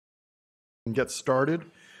And get started.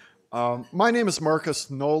 My name is Marcus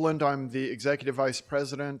Noland. I'm the Executive Vice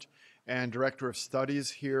President and Director of Studies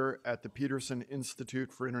here at the Peterson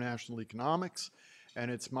Institute for International Economics. And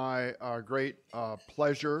it's my great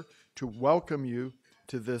pleasure to welcome you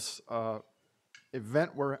to this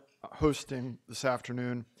event we're hosting this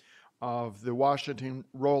afternoon of the Washington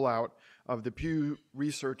rollout of the Pew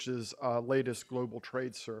Research's latest global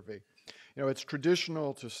trade survey. You know, it's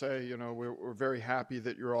traditional to say, you know, we're very happy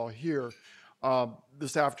that you're all here.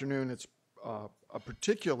 This afternoon, it's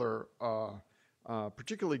particularly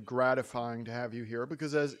gratifying to have you here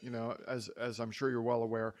because, as you know, as I'm sure you're well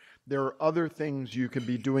aware, there are other things you could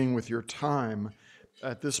be doing with your time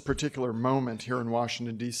at this particular moment here in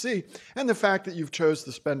Washington, D.C. And the fact that you've chose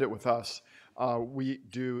to spend it with us, we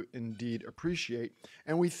do indeed appreciate.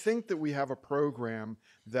 And we think that we have a program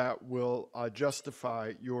that will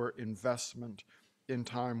justify your investment in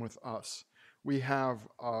time with us. We have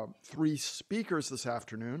three speakers this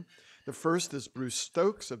afternoon. The first is Bruce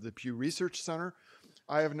Stokes of the Pew Research Center.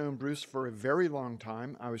 I have known Bruce for a very long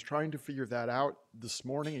time. I was trying to figure that out this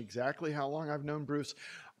morning, exactly how long I've known Bruce.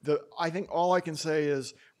 I think all I can say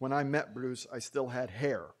is when I met Bruce, I still had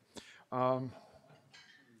hair.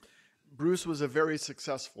 Bruce was a very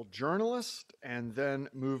successful journalist and then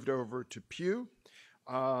moved over to Pew,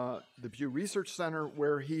 the Pew Research Center,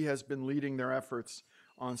 where he has been leading their efforts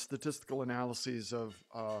on statistical analyses of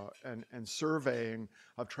and surveying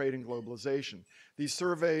of trade and globalization. These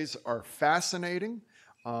surveys are fascinating,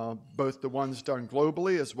 both the ones done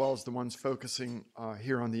globally as well as the ones focusing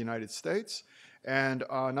here on the United States. And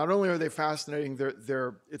not only are they fascinating,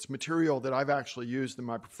 it's material that I've actually used in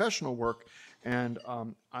my professional work, and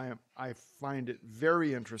I find it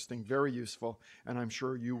very interesting, very useful, and I'm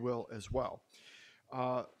sure you will as well.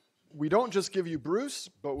 We don't just give you Bruce,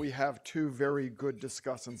 but we have two very good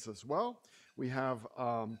discussants as well. We have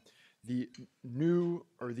the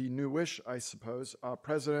newish, I suppose,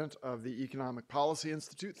 president of the Economic Policy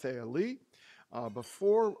Institute, Thea Lee.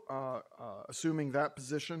 Before assuming that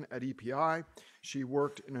position at EPI, she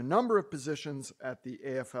worked in a number of positions at the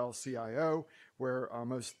AFL-CIO, where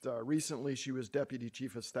most recently she was Deputy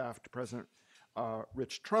Chief of Staff to President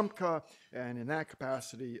Rich Trumka, and in that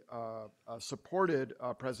capacity supported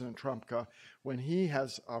President Trumka when he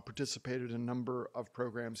has participated in a number of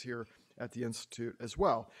programs here at the Institute as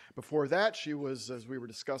well. Before that, she was, as we were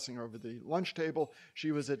discussing over the lunch table,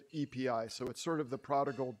 she was at EPI, so it's sort of the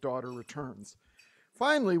prodigal daughter returns.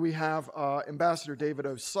 Finally, we have Ambassador David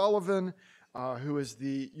O'Sullivan, who is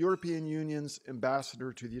the European Union's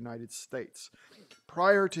ambassador to the United States.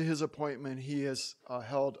 Prior to his appointment, he has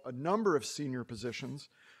held a number of senior positions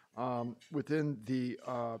within the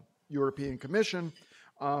European Commission,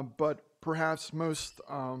 but perhaps most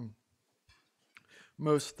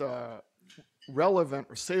relevant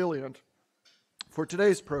or salient for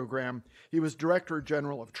today's program, he was Director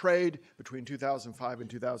General of Trade between 2005 and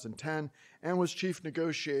 2010 and was Chief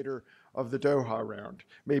Negotiator of the Doha Round.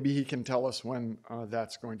 Maybe he can tell us when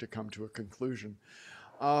that's going to come to a conclusion.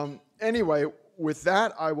 Anyway, with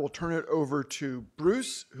that, I will turn it over to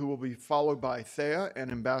Bruce, who will be followed by Thea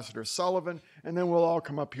and Ambassador Sullivan, and then we'll all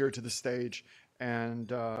come up here to the stage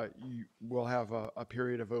and we'll have a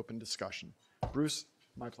period of open discussion. Bruce,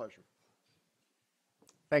 my pleasure.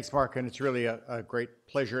 Thanks, Mark, and it's really a great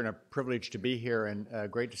pleasure and a privilege to be here, and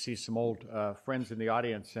great to see some old friends in the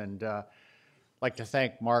audience. And I'd like to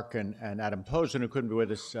thank Mark and Adam Posen, who couldn't be with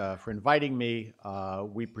us, for inviting me.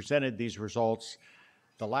 We presented these results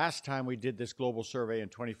the last time we did this global survey in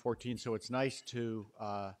 2014, so it's nice to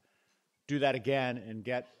do that again and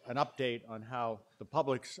get an update on how the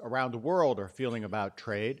publics around the world are feeling about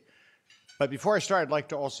trade. But before I start, I'd like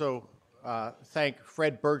to also thank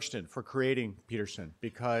Fred Bergston for creating Peterson,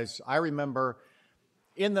 because I remember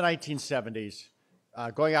in the 1970s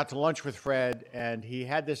going out to lunch with Fred, and he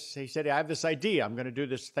said, I have this idea, I'm going to do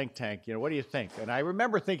this think tank, what do you think? And I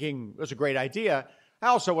remember thinking it was a great idea. I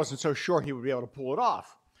also wasn't so sure he would be able to pull it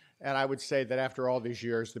off. And I would say that after all these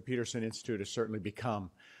years, the Peterson Institute has certainly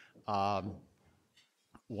become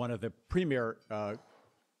one of the premier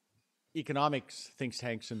economics think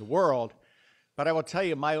tanks in the world. But I will tell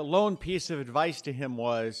you, my lone piece of advice to him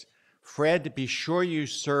was, Fred, be sure you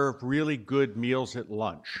serve really good meals at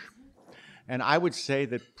lunch. And I would say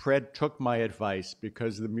that Fred took my advice,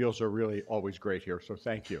 because the meals are really always great here, so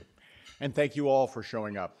thank you. And thank you all for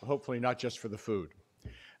showing up, hopefully not just for the food.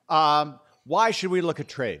 Why should we look at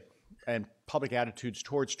trade and public attitudes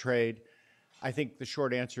towards trade? I think the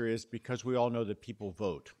short answer is because we all know that people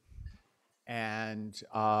vote. And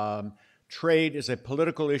trade is a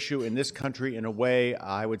political issue in this country in a way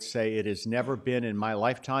I would say it has never been in my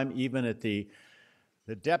lifetime, even at the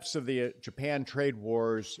the depths of the Japan trade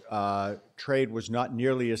wars, trade was not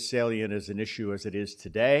nearly as salient as an issue as it is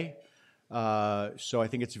today. So I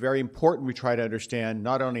think it's very important we try to understand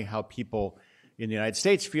not only how people in the United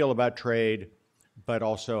States feel about trade, but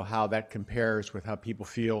also how that compares with how people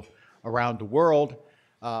feel around the world.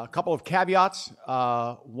 A couple of caveats.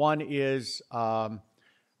 One is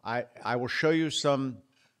I will show you some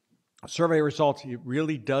survey results. It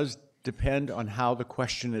really does depend on how the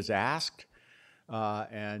question is asked.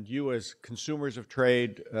 And you as consumers of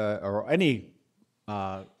trade or any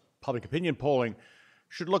public opinion polling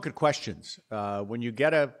should look at questions. When you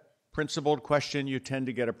get a principled question, you tend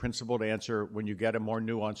to get a principled answer. When you get a more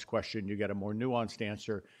nuanced question, you get a more nuanced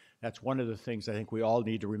answer. That's one of the things I think we all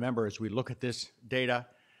need to remember as we look at this data.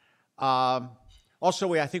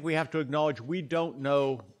 Also, I think we have to acknowledge we don't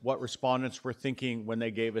know what respondents were thinking when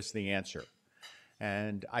they gave us the answer.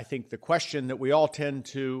 And I think the question that we all tend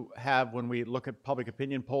to have when we look at public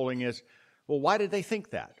opinion polling is, well, why did they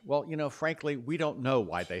think that? Well, you know, frankly, we don't know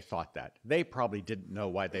why they thought that. They probably didn't know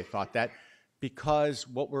why they thought that, because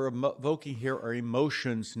what we're evoking here are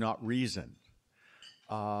emotions, not reason.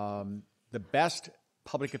 The best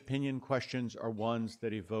public opinion questions are ones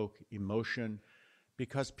that evoke emotion,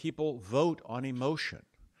 because people vote on emotion.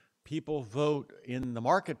 People vote in the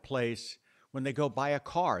marketplace when they go buy a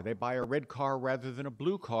car. They buy a red car rather than a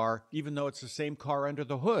blue car, even though it's the same car under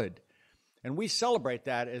the hood. And we celebrate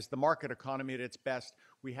that as the market economy at its best.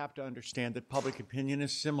 We have to understand that public opinion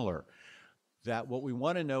is similar, that what we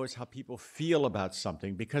want to know is how people feel about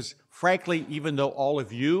something, because frankly, even though all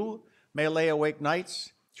of you may lay awake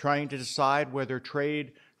nights trying to decide whether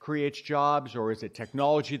trade creates jobs or is it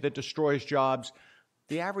technology that destroys jobs,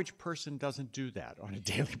 the average person doesn't do that on a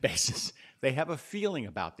daily basis. They have a feeling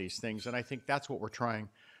about these things, and I think that's what we're trying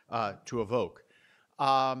to evoke.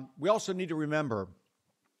 We also need to remember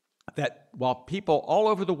that while people all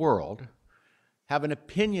over the world have an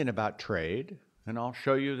opinion about trade, and I'll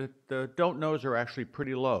show you that the don't knows are actually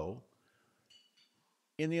pretty low,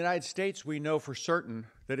 in the United States we know for certain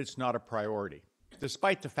that it's not a priority,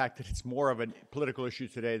 despite the fact that it's more of a political issue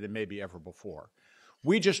today than maybe ever before.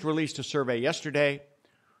 We just released a survey yesterday.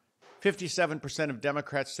 57% of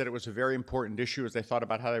Democrats said it was a very important issue as they thought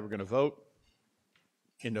about how they were going to vote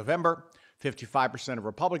in November. 55% of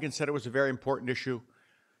Republicans said it was a very important issue.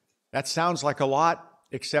 That sounds like a lot,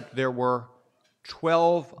 except there were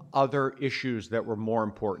 12 other issues that were more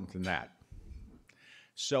important than that.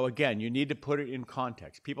 So again, you need to put it in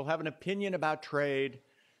context. People have an opinion about trade.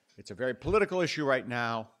 It's a very political issue right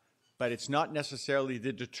now, but it's not necessarily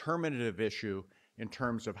the determinative issue in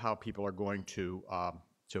terms of how people are going to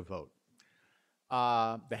vote.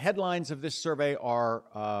 The headlines of this survey are,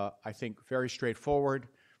 I think, very straightforward.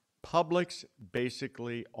 Publics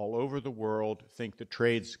basically all over the world think that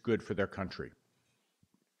trade's good for their country.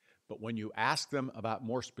 But when you ask them about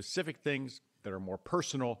more specific things that are more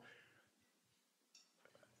personal,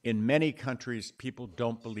 in many countries, people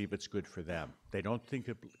don't believe it's good for them. They don't think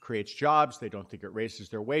it creates jobs. They don't think it raises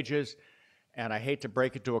their wages. And I hate to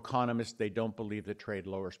break it to economists, they don't believe that trade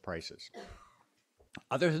lowers prices.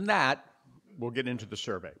 Other than that, we'll get into the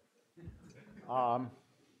survey.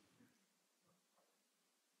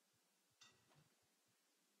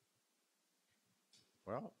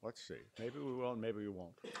 Well, let's see. Maybe we will and maybe we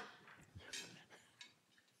won't.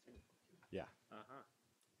 Yeah.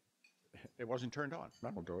 It wasn't turned on.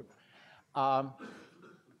 That'll do it.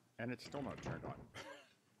 And it's still not turned on.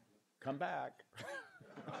 Come back.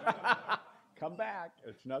 Come back.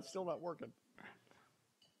 It's still not working.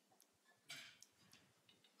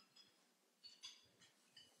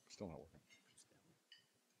 Still not working.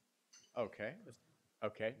 Okay.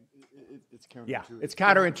 Okay. It's counterintuitive. Yeah, it's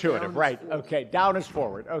counterintuitive, Down right. is forward. Okay, down is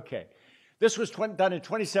forward. Okay. This was done in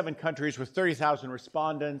 27 countries with 30,000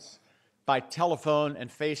 respondents by telephone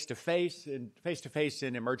and face-to-face,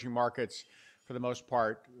 in emerging markets for the most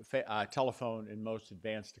part, telephone in most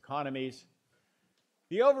advanced economies.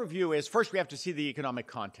 The overview is, first we have to see the economic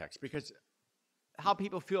context, because how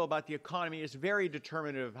people feel about the economy is very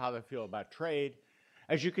determinative of how they feel about trade.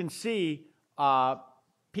 As you can see,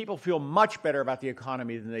 people feel much better about the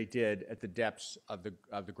economy than they did at the depths of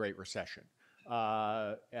the Great Recession.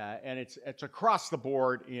 And it's across the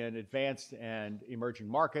board in advanced and emerging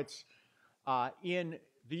markets. In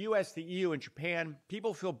the US, the EU, and Japan,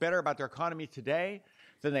 people feel better about their economy today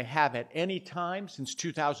than they have at any time since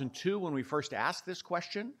 2002 when we first asked this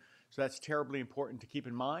question. So that's terribly important to keep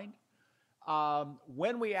in mind.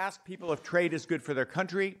 When we ask people if trade is good for their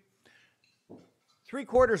country,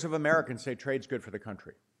 3/4 of Americans say trade's good for the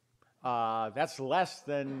country. That's less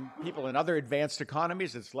than people in other advanced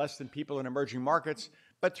economies. It's less than people in emerging markets,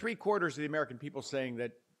 But 3/4 of the American people saying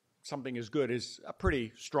that something is good is a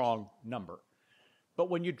pretty strong number. But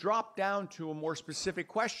when you drop down to a more specific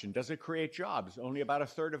question, does it create jobs? Only about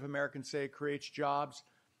 1/3 of Americans say it creates jobs,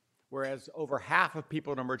 whereas over half of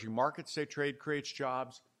people in emerging markets say trade creates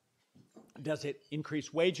jobs. Does it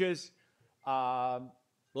increase wages?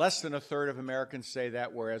 Less than 1/3 of Americans say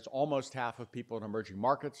that, whereas almost half of people in emerging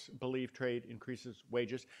markets believe trade increases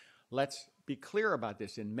wages. Let's be clear about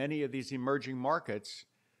this. In many of these emerging markets,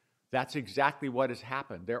 that's exactly what has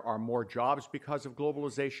happened. There are more jobs because of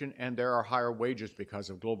globalization, and there are higher wages because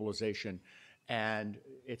of globalization. And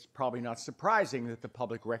it's probably not surprising that the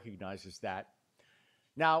public recognizes that.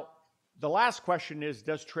 Now, the last question is,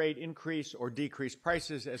 does trade increase or decrease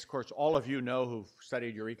prices? As, of course, all of you know who've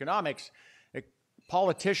studied your economics,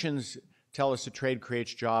 politicians tell us that trade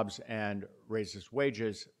creates jobs and raises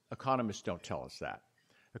wages. Economists don't tell us that.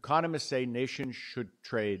 Economists say nations should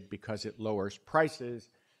trade because it lowers prices.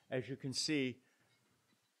 As you can see,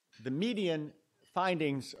 the median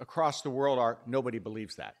findings across the world are nobody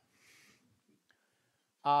believes that.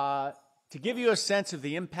 To give you a sense of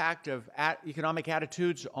the impact of economic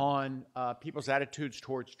attitudes on people's attitudes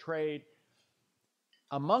towards trade,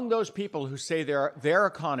 among those people who say their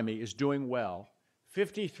economy is doing well,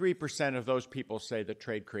 53% of those people say that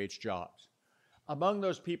trade creates jobs. Among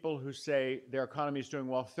those people who say their economy is doing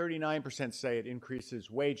well, 39% say it increases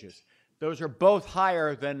wages. Those are both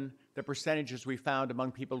higher than the percentages we found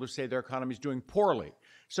among people who say their economy is doing poorly.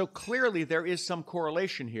 So clearly there is some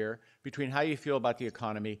correlation here between how you feel about the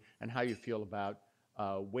economy and how you feel about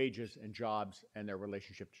wages and jobs and their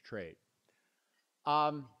relationship to trade.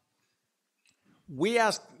 We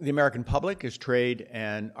asked the American public, is trade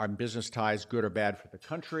and our business ties good or bad for the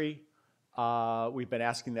country? We've been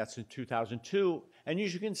asking that since 2002. And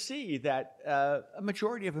as you can see that a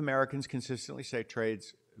majority of Americans consistently say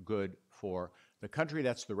trade's good for the country.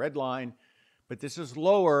 That's the red line. But this is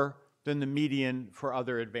lower than the median for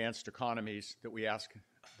other advanced economies that we ask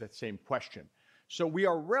that same question. So we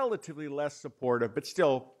are relatively less supportive, but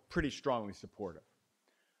still pretty strongly supportive.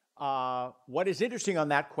 What is interesting on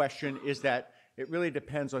that question is that it really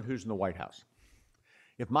depends on who's in the White House.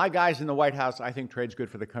 If my guy's in the White House, I think trade's good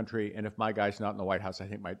for the country, and if my guy's not in the White House, I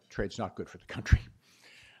think my trade's not good for the country.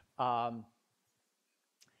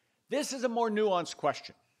 This is a more nuanced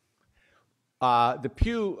question. The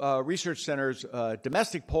Pew Research Center's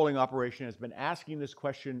domestic polling operation has been asking this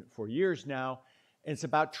question for years now, and it's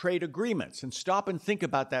about trade agreements. And stop and think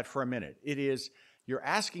about that for a minute. It is, you're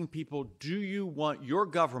asking people, do you want your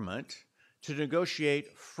government to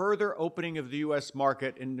negotiate further opening of the U.S.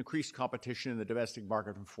 market and increased competition in the domestic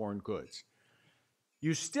market from foreign goods?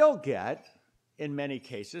 You still get, in many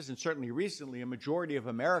cases, and certainly recently, a majority of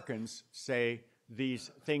Americans say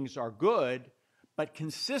these things are good, but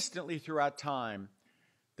consistently throughout time,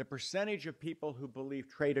 the percentage of people who believe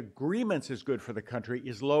trade agreements is good for the country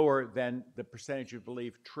is lower than the percentage who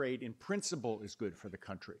believe trade in principle is good for the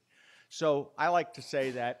country. So I like to say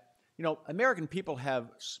that, American people have,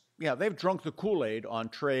 they've drunk the Kool-Aid on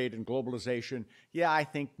trade and globalization. Yeah, I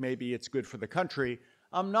think maybe it's good for the country.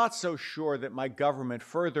 I'm not so sure that my government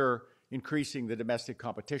further increasing the domestic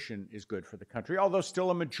competition is good for the country, although still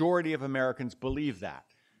a majority of Americans believe that.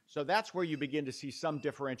 So that's where you begin to see some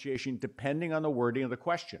differentiation depending on the wording of the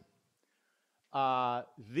question.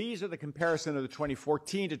 These are the comparison of the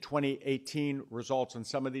 2014 to 2018 results on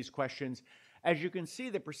some of these questions. As you can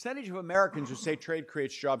see, the percentage of Americans who say trade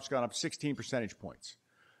creates jobs has gone up 16 percentage points.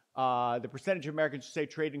 The percentage of Americans who say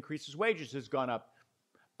trade increases wages has gone up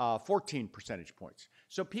 14 percentage points.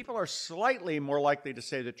 So people are slightly more likely to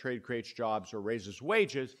say that trade creates jobs or raises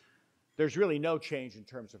wages. There's really no change in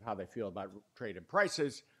terms of how they feel about trade and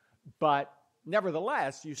prices. But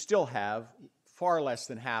nevertheless, you still have far less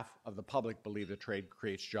than half of the public believe that trade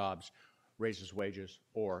creates jobs, raises wages,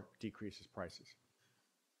 or decreases prices.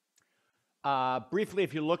 Briefly,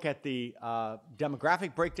 if you look at the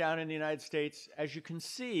demographic breakdown in the United States, as you can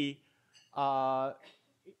see, the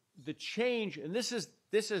change, and this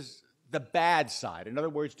is the bad side. In other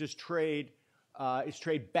words, is trade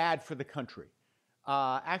bad for the country?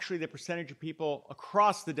 Actually, the percentage of people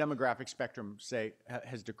across the demographic spectrum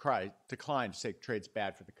has declined to say trade's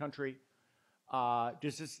bad for the country.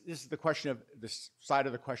 This is the question of this side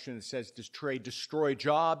of the question that says, does trade destroy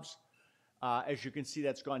jobs? As you can see,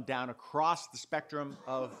 that's gone down across the spectrum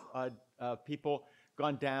of people,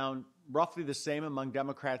 gone down roughly the same among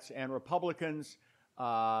Democrats and Republicans,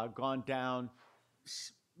 gone down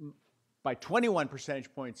by 21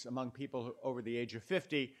 percentage points among people over the age of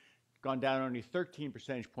 50, gone down only 13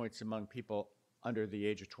 percentage points among people under the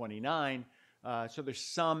age of 29. So there's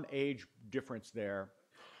some age difference there.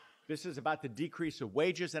 This is about the decrease of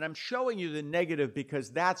wages, and I'm showing you the negative because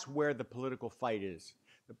that's where the political fight is.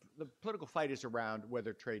 The political fight is around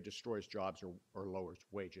whether trade destroys jobs or lowers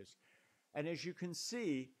wages. And as you can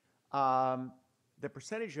see, the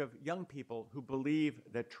percentage of young people who believe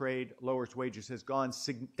that trade lowers wages has gone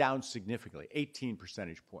down significantly, 18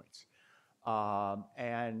 percentage points.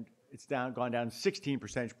 And it's gone down 16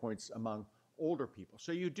 percentage points among older people.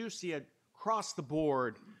 So you do see a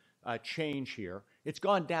across-the-board change here. It's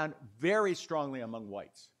gone down very strongly among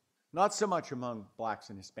whites, not so much among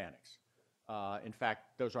blacks and Hispanics. In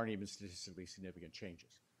fact, those aren't even statistically significant changes.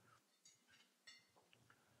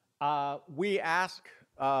 We ask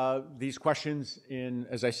these questions in,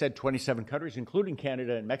 as I said, 27 countries, including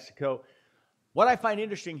Canada and Mexico. What I find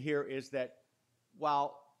interesting here is that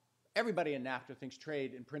while everybody in NAFTA thinks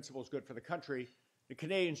trade in principle is good for the country, the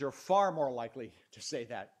Canadians are far more likely to say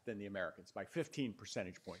that than the Americans, by 15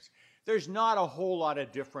 percentage points. There's not a whole lot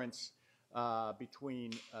of difference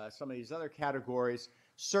between some of these other categories.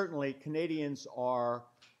 Certainly, Canadians are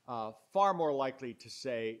far more likely to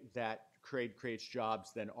say that trade creates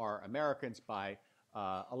jobs than are Americans by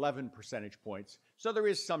 11 percentage points. So there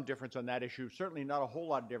is some difference on that issue. Certainly not a whole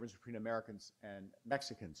lot of difference between Americans and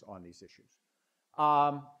Mexicans on these issues.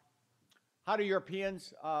 How do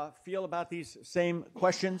Europeans feel about these same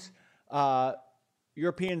questions?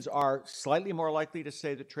 Europeans are slightly more likely to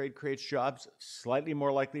say that trade creates jobs, slightly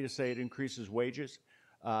more likely to say it increases wages.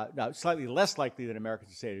 No, slightly less likely than Americans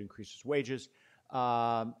to say it increases wages,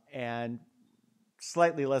 and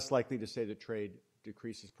slightly less likely to say that trade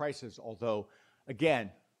decreases prices, although, again,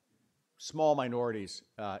 small minorities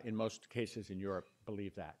in most cases in Europe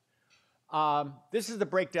believe that. This is the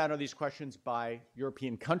breakdown of these questions by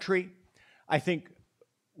European country. I think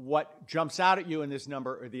what jumps out at you in this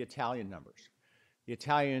number are the Italian numbers. The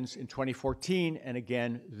Italians in 2014 and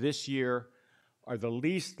again this year are the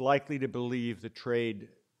least likely to believe that trade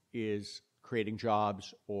is creating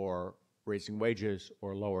jobs or raising wages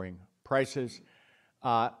or lowering prices.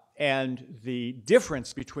 And the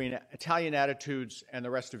difference between Italian attitudes and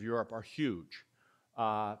the rest of Europe are huge.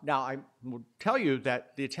 Now, I will tell you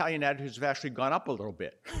that the Italian attitudes have actually gone up a little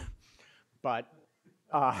bit. But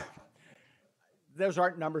those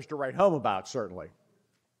aren't numbers to write home about, certainly.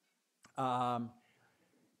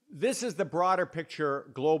 This is the broader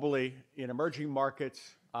picture globally in emerging markets.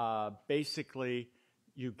 Basically,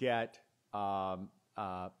 you get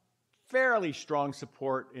fairly strong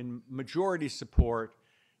support, in majority support,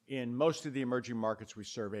 in most of the emerging markets we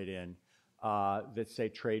surveyed in that say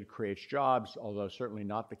trade creates jobs, although certainly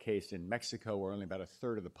not the case in Mexico, where only about a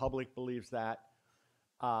third of the public believes that.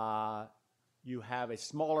 You have a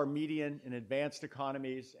smaller median in advanced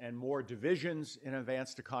economies and more divisions in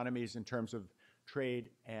advanced economies in terms of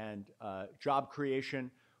trade and job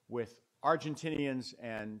creation, with Argentinians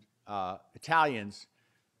and Italians,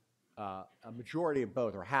 a majority of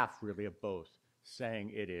both, or half really of both,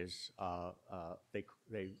 saying it is,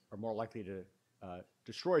 they are more likely to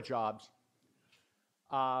destroy jobs.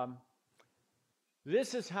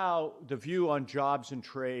 This is how the view on jobs and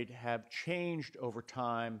trade have changed over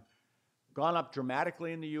time. Gone up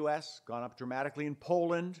dramatically in the US, gone up dramatically in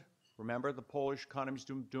Poland. Remember, the Polish economy's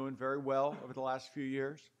doing very well over the last few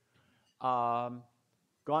years. Gone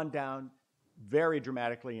down very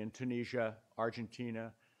dramatically in Tunisia,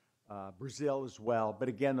 Argentina, Brazil as well. But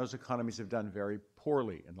again, those economies have done very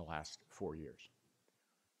poorly in the last 4 years.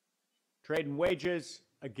 Trade and wages,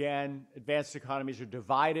 again, advanced economies are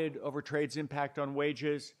divided over trade's impact on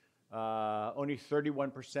wages. Only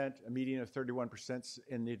 31%, a median of 31%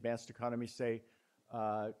 in the advanced economies say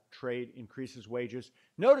trade increases wages.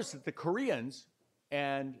 Notice that the Koreans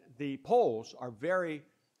and the Poles are very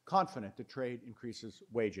confident that trade increases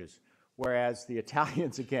wages, whereas the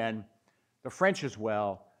Italians, again, the French as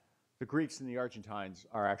well, the Greeks and the Argentines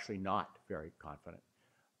are actually not very confident.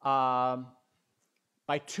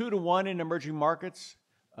 By 2 to 1 in emerging markets,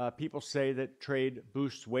 people say that trade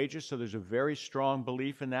boosts wages, so there's a very strong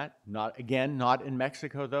belief in that. Not in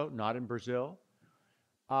Mexico, though, not in Brazil.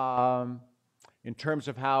 In terms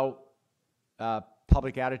of how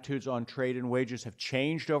public attitudes on trade and wages have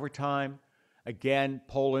changed over time, again,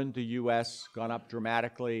 Poland, the US, gone up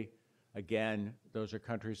dramatically. Again, those are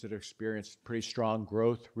countries that have experienced pretty strong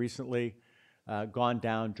growth recently. Gone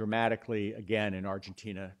down dramatically, again, in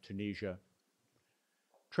Argentina, Tunisia.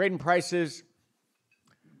 Trade and prices,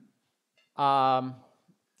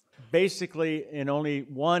 basically in only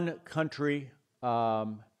one country,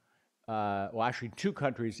 well, actually 2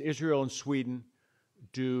 countries, Israel and Sweden,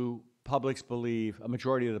 do publics believe, a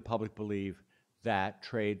majority of the public believe, that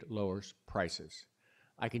trade lowers prices.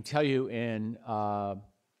 I can tell you in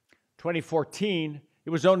 2014, it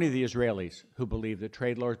it was only the Israelis who believed that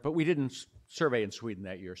trade lowers, but we didn't survey in Sweden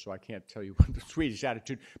that year, so I can't tell you what the Swedish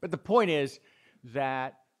attitude. But the point is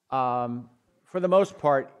that for the most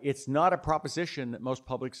part, it's not a proposition that most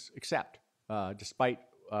publics accept, despite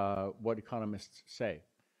what economists say.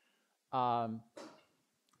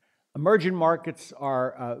 Emerging markets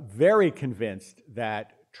are very convinced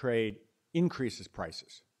that trade increases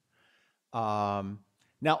prices. Now,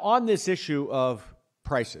 on this issue of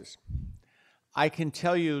prices, I can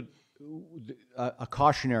tell you a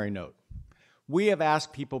cautionary note. We have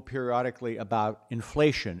asked people periodically about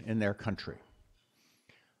inflation in their country.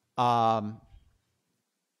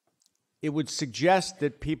 It would suggest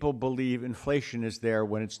that people believe inflation is there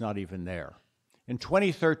when it's not even there. In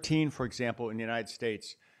 2013, for example, in the United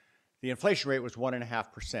States, the inflation rate was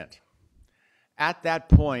 1.5%. At that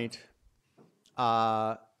point,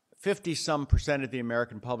 50-some% of the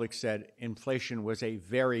American public said inflation was a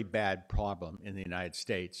very bad problem in the United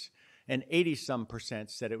States, and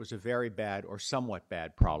 80-some% said it was a very bad or somewhat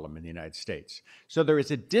bad problem in the United States. So there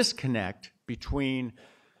is a disconnect between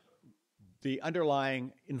the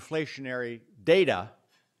underlying inflationary data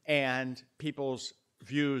and people's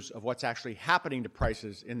views of what's actually happening to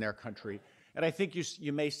prices in their country. And I think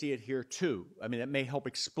you may see it here too. I mean, it may help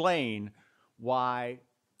explain why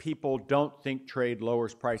people don't think trade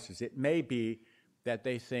lowers prices. It may be that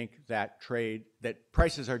they think that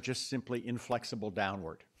prices are just simply inflexible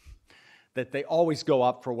downward, that they always go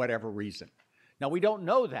up for whatever reason. Now, we don't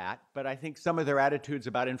know that, but I think some of their attitudes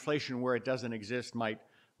about inflation where it doesn't exist might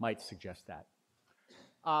suggest that.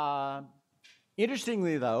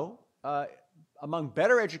 Interestingly, though, among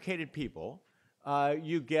better educated people,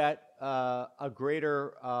 you get a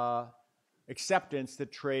greater acceptance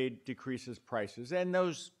that trade decreases prices, and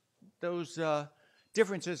those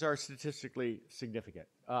differences are statistically significant.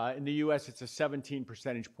 In the U.S., it's a 17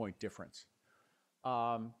 percentage point difference.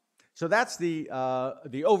 So that's the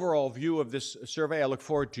overall view of this survey. I look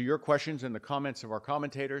forward to your questions and the comments of our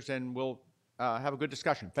commentators, and we'll have a good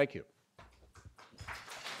discussion. Thank you.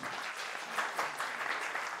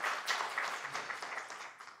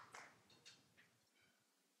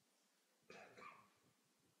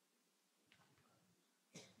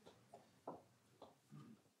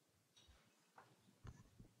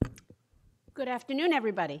 Good afternoon,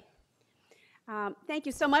 everybody. Thank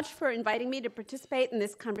you so much for inviting me to participate in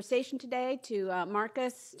this conversation today, to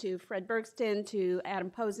Marcus, to Fred Bergston, to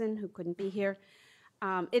Adam Posen, who couldn't be here.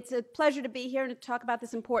 It's a pleasure to be here and to talk about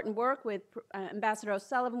this important work with Ambassador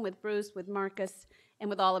O'Sullivan, with Bruce, with Marcus, and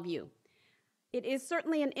with all of you. It is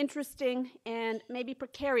certainly an interesting and maybe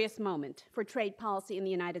precarious moment for trade policy in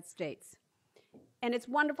the United States. And it's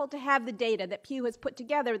wonderful to have the data that Pew has put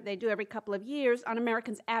together, they do every couple of years, on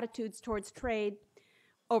Americans' attitudes towards trade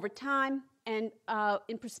over time and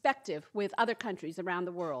in perspective with other countries around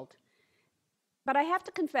the world. But I have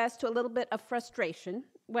to confess to a little bit of frustration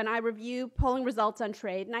when I review polling results on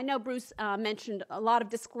trade. And I know Bruce mentioned a lot of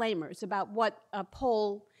disclaimers about what a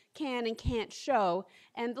poll can and can't show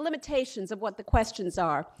and the limitations of what the questions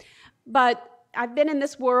are. But I've been in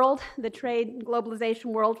this world, the trade globalization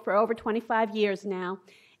world, for over 25 years now.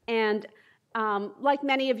 And like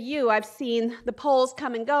many of you, I've seen the polls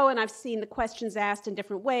come and go, and I've seen the questions asked in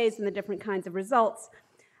different ways and the different kinds of results.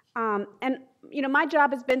 And you know, my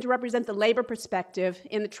job has been to represent the labor perspective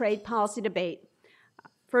in the trade policy debate,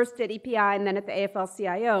 first at EPI and then at the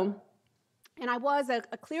AFL-CIO. And I was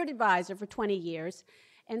a cleared advisor for 20 years.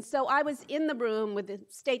 And so I was in the room with the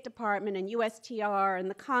State Department and USTR and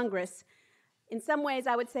the Congress. In some ways,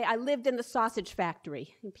 I would say I lived in the sausage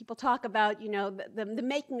factory. And people talk about, you know, the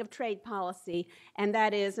making of trade policy, and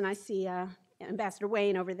that is, and I see Ambassador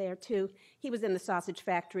Wayne over there too, he was in the sausage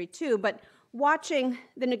factory too, but watching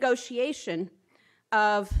the negotiation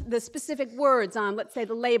of the specific words on, let's say,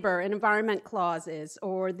 the labor and environment clauses,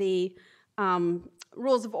 or the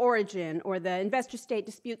rules of origin, or the investor-state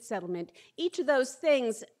dispute settlement, each of those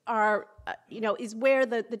things are, is where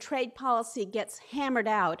the trade policy gets hammered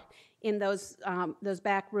out in those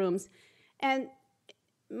back rooms. And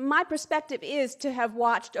my perspective is to have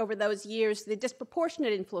watched over those years the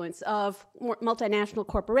disproportionate influence of multinational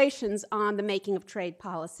corporations on the making of trade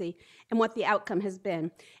policy and what the outcome has been.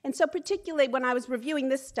 And so particularly when I was reviewing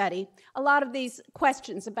this study, a lot of these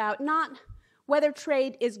questions about not whether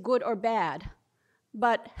trade is good or bad,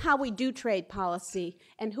 but how we do trade policy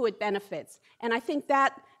and who it benefits. And I think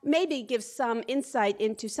that maybe gives some insight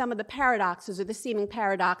into some of the paradoxes or the seeming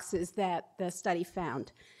paradoxes that the study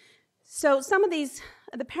found. So some of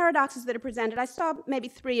the paradoxes that are presented, I saw maybe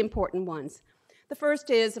three important ones. The first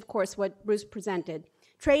is, of course, what Bruce presented.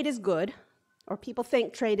 Trade is good, or people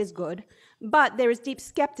think trade is good, but there is deep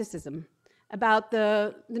skepticism about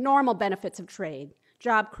the normal benefits of trade,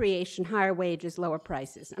 job creation, higher wages, lower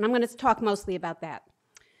prices. And I'm going to talk mostly about that.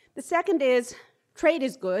 The second is trade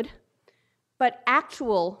is good, but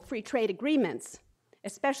actual free trade agreements,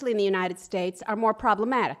 especially in the United States, are more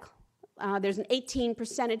problematic. There's an 18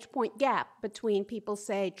 percentage point gap between people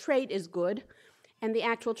say trade is good and the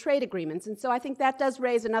actual trade agreements. And so I think that does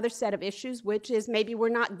raise another set of issues, which is maybe we're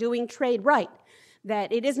not doing trade right,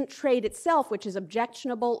 that it isn't trade itself which is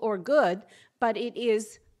objectionable or good, but it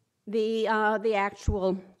is the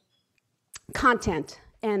actual content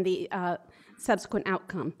and the subsequent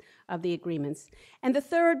outcome of the agreements. And the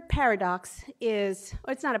third paradox is,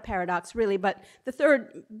 well, it's not a paradox really, but the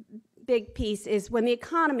third big piece is when the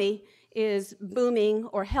economy is booming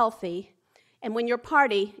or healthy, and when your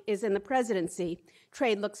party is in the presidency,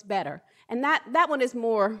 trade looks better. And that one is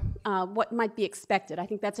more what might be expected. I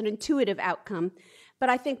think that's an intuitive outcome. But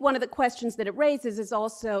I think one of the questions that it raises is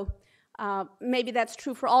also maybe that's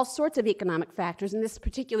true for all sorts of economic factors, and this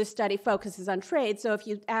particular study focuses on trade. So if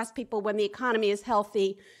you ask people when the economy is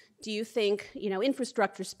healthy, do you think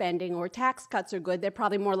infrastructure spending or tax cuts are good, they're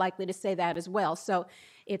probably more likely to say that as well. So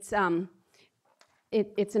it's an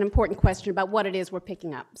important question about what it is we're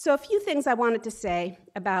picking up. So a few things I wanted to say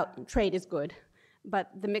about trade is good,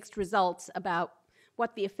 but the mixed results about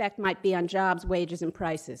what the effect might be on jobs, wages, and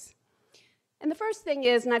prices. And the first thing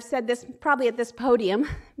is, and I've said this probably at this podium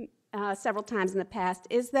several times in the past,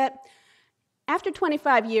 is that after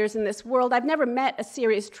 25 years in this world, I've never met a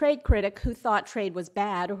serious trade critic who thought trade was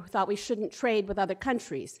bad or who thought we shouldn't trade with other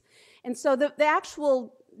countries. And so the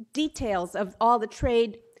actual details of all the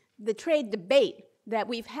trade debate that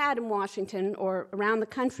we've had in Washington or around the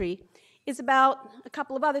country is about a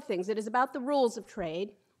couple of other things. It is about the rules of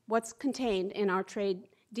trade, what's contained in our trade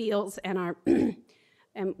deals and our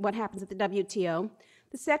and what happens at the WTO.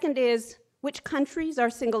 The second is which countries are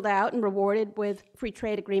singled out and rewarded with free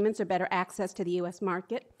trade agreements or better access to the U.S.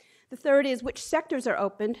 market. The third is which sectors are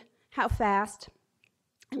opened, how fast,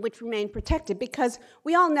 and which remain protected, because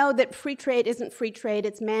we all know that free trade isn't free trade,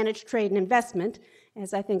 it's managed trade and investment,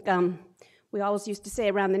 as I think we always used to say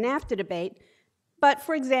around the NAFTA debate. But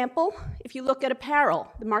for example, if you look at apparel,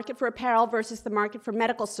 the market for apparel versus the market for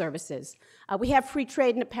medical services, we have free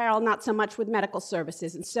trade in apparel, not so much with medical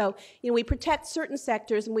services. And so, we protect certain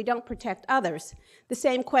sectors and we don't protect others. The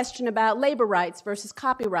same question about labor rights versus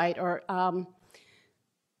copyright or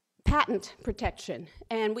patent protection.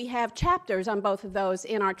 And we have chapters on both of those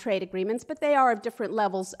in our trade agreements, but they are of different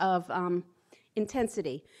levels of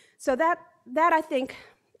intensity. So that I think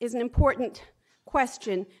is an important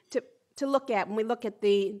question to look at when we look at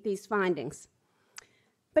these findings.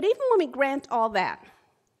 But even when we grant all that,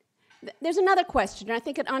 there's another question, and I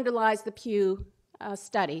think it underlies the Pew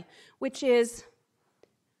study, which is,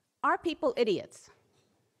 are people idiots?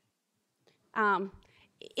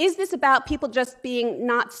 Is this about people just being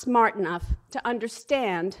not smart enough to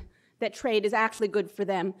understand that trade is actually good for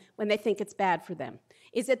them when they think it's bad for them?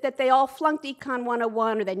 Is it that they all flunked Econ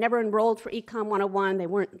 101 or they never enrolled for Econ 101, they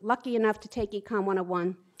weren't lucky enough to take Econ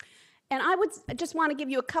 101? And I just want to give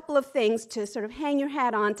you a couple of things to sort of hang your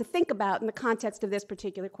hat on to think about in the context of this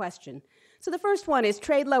particular question. So the first one is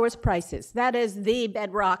trade lowers prices. That is the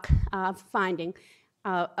bedrock finding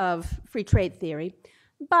of free trade theory.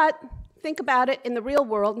 But think about it in the real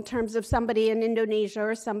world in terms of somebody in Indonesia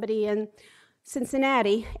or somebody in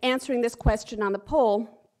Cincinnati answering this question on the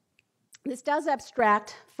poll. This does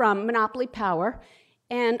abstract from monopoly power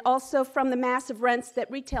and also from the massive rents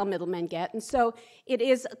that retail middlemen get. And so it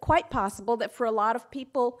is quite possible that for a lot of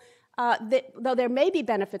people, though there may be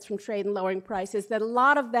benefits from trade and lowering prices, that a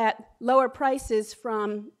lot of that lower prices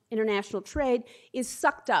from international trade is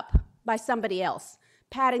sucked up by somebody else.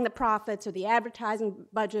 Padding the profits or the advertising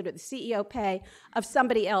budget or the CEO pay of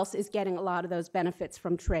somebody else is getting a lot of those benefits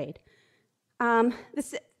from trade.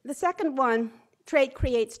 The second one, trade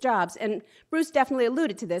creates jobs. And Bruce definitely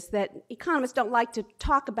alluded to this, that economists don't like to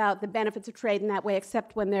talk about the benefits of trade in that way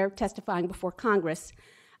except when they're testifying before Congress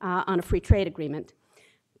on a free trade agreement.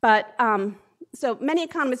 But so many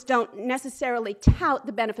economists don't necessarily tout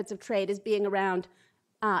the benefits of trade as being around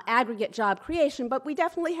aggregate job creation, but we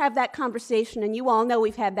definitely have that conversation, and you all know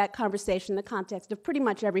we've had that conversation in the context of pretty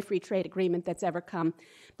much every free trade agreement that's ever come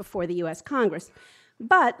before the U.S. Congress.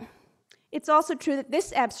 But it's also true that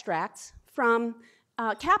this abstracts from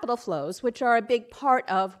capital flows, which are a big part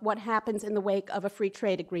of what happens in the wake of a free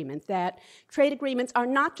trade agreement, that trade agreements are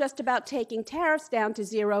not just about taking tariffs down to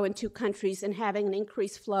zero in two countries and having an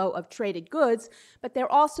increased flow of traded goods, but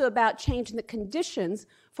they're also about changing the conditions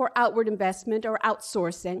for outward investment or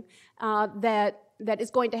outsourcing that is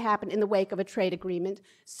going to happen in the wake of a trade agreement.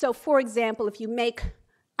 So, for example, if you make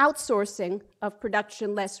outsourcing of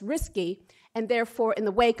production less risky, and therefore, in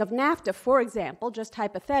the wake of NAFTA, for example, just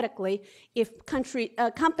hypothetically, if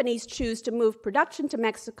companies choose to move production to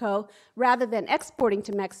Mexico rather than exporting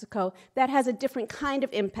to Mexico, that has a different kind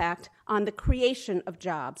of impact on the creation of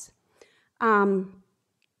jobs. And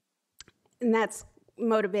that's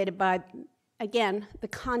motivated by, again, the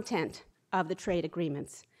content of the trade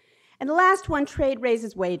agreements. And the last one, trade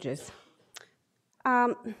raises wages.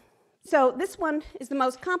 So this one is the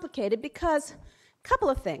most complicated because a couple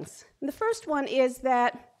of things. And the first one is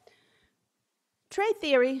that trade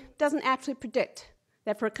theory doesn't actually predict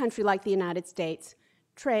that for a country like the United States,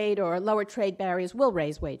 trade or lower trade barriers will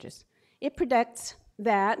raise wages. It predicts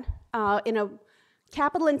that in a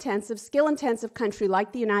capital-intensive, skill-intensive country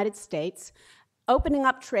like the United States, opening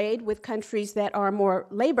up trade with countries that are more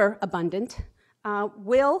labor-abundant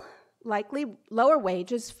will likely lower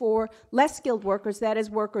wages for less skilled workers, that is,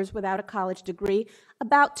 workers without a college degree,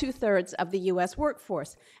 about 2/3 of the U.S.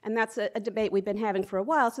 workforce. And that's a debate we've been having for a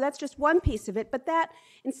while, so that's just one piece of it. But that,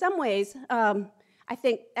 in some ways, I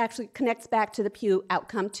think actually connects back to the Pew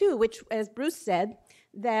outcome, too, which, as Bruce said,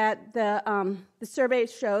 that the survey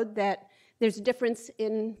showed that there's a difference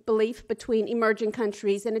in belief between emerging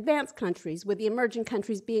countries and advanced countries, with the emerging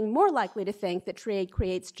countries being more likely to think that trade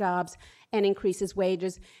creates jobs and increases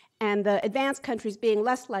wages, and the advanced countries being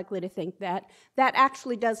less likely to think that. That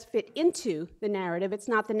actually does fit into the narrative. It's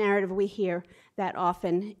not the narrative we hear that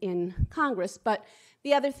often in Congress. But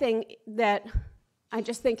the other thing that I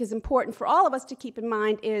just think is important for all of us to keep in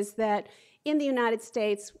mind is that in the United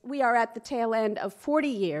States, we are at the tail end of 40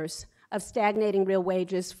 years of stagnating real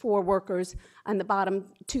wages for workers on the bottom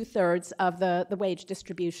 2/3 of the wage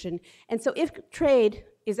distribution. And so if trade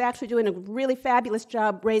is actually doing a really fabulous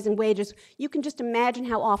job raising wages, you can just imagine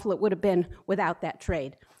how awful it would have been without that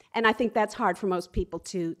trade. And I think that's hard for most people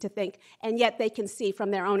to think. And yet they can see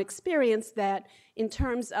from their own experience that in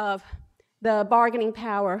terms of the bargaining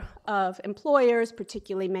power of employers,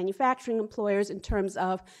 particularly manufacturing employers, in terms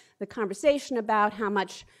of the conversation about how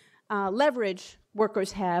much leverage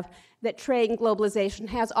workers have, that trade and globalization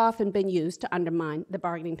has often been used to undermine the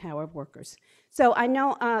bargaining power of workers. So I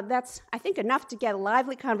know that's, I think, enough to get a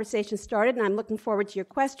lively conversation started, and I'm looking forward to your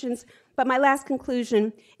questions. But my last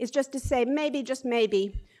conclusion is just to say, maybe, just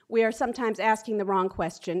maybe, we are sometimes asking the wrong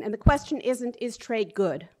question. And the question isn't, is trade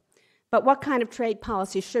good? But what kind of trade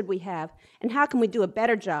policy should we have? And how can we do a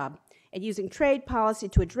better job at using trade policy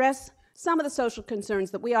to address some of the social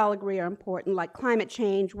concerns that we all agree are important, like climate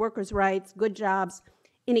change, workers' rights, good jobs,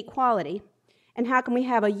 inequality? And how can we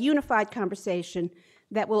have a unified conversation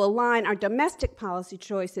that will align our domestic policy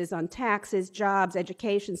choices on taxes, jobs,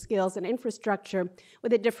 education, skills, and infrastructure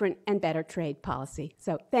with a different and better trade policy?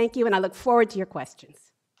 So thank you, and I look forward to your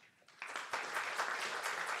questions.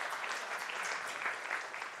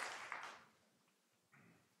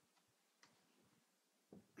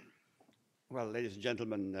 Well, ladies and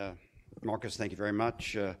gentlemen, Marcus, thank you very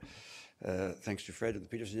much. Thanks to Fred at the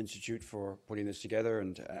Peterson Institute for putting this together,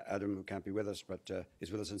 and Adam, who can't be with us, but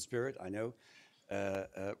is with us in spirit, I know.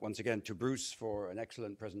 Once again, to Bruce for an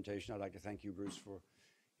excellent presentation. I'd like to thank you, Bruce, for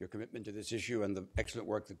your commitment to this issue and the excellent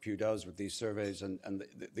work that Pew does with these surveys. And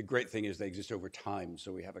the great thing is they exist over time,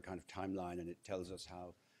 so we have a kind of timeline, and it tells us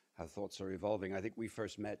how thoughts are evolving. I think we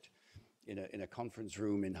first met in a conference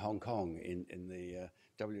room in Hong Kong in the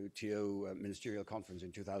WTO Ministerial Conference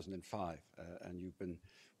in 2005, and you've been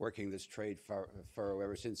working this trade furrow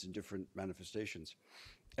ever since in different manifestations.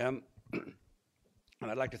 And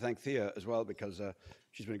I'd like to thank Thea as well, because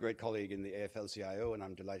she's been a great colleague in the AFL-CIO, and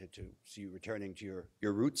I'm delighted to see you returning to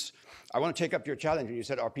your roots. I want to take up your challenge, and you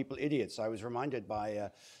said, are people idiots? I was reminded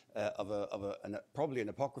of probably an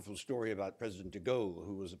apocryphal story about President de Gaulle,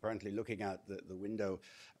 who was apparently looking out the window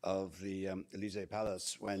of the Élysée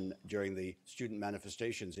Palace during the student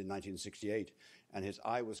manifestations in 1968, and his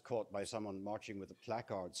eye was caught by someone marching with a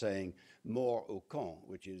placard saying "Mort aux cons,"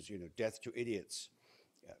 which is, death to idiots,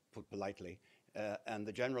 put politely. And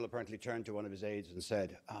the general apparently turned to one of his aides and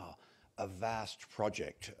said, a vast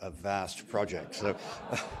project, a vast project. So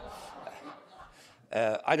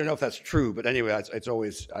I don't know if that's true, but anyway, I've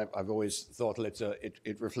always thought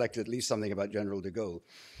it reflected at least something about General de Gaulle.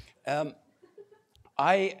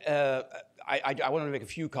 I want to make a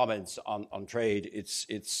few comments on trade. It's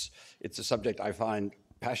a subject I find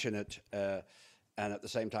passionate and at the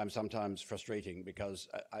same time sometimes frustrating, because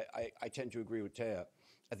I tend to agree with Thea.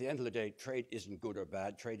 At the end of the day, trade isn't good or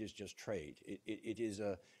bad. Trade is just trade.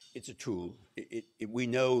 It's a tool. We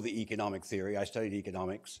know the economic theory. I studied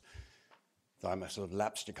economics. I'm a sort of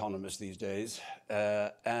lapsed economist these days.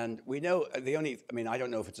 And we know I don't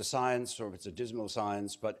know if it's a science or if it's a dismal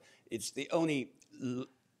science, but it's the only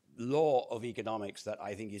law of economics that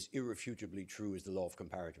I think is irrefutably true is the law of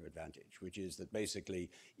comparative advantage, which is that basically,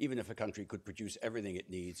 even if a country could produce everything it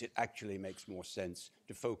needs, it actually makes more sense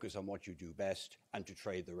to focus on what you do best and to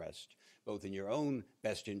trade the rest, both in your own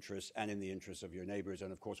best interests and in the interests of your neighbors.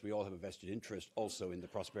 And of course, we all have a vested interest also in the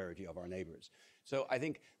prosperity of our neighbors. So I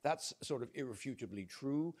think that's sort of irrefutably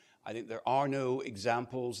true. I think there are no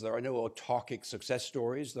examples, there are no autarkic success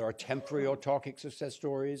stories. There are temporary autarkic success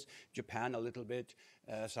stories, Japan a little bit,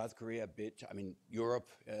 South Korea a bit. I mean,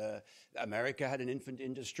 Europe, America had an infant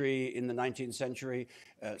industry in the 19th century,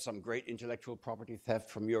 some great intellectual property theft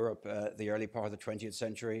from Europe, the early part of the 20th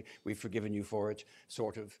century. We've forgiven you for it,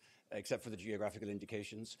 sort of, except for the geographical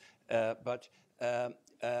indications.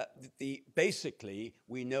 Basically,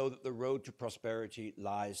 we know that the road to prosperity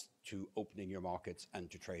lies to opening your markets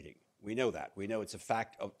and to trading. We know that. We know it's a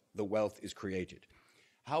fact of the wealth is created.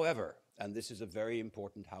 However, and this is a very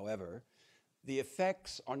important however, the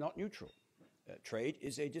effects are not neutral. Trade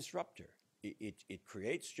is a disruptor. It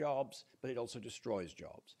creates jobs, but it also destroys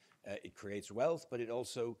jobs. It creates wealth, but it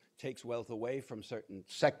also takes wealth away from certain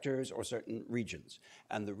sectors or certain regions.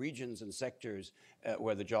 And the regions and sectors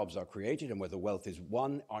where the jobs are created and where the wealth is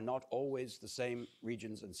won are not always the same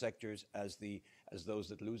regions and sectors as those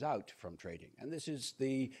that lose out from trading. And this is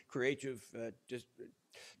the creative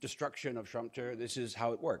destruction of Schumpeter. This is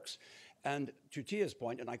how it works. And to Thea's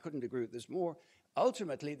point, and I couldn't agree with this more,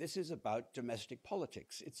 ultimately, this is about domestic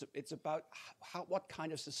politics. It's about what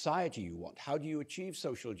kind of society you want. How do you achieve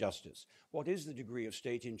social justice? What is the degree of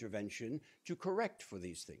state intervention to correct for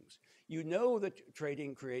these things? You know that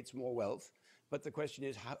trading creates more wealth, but the question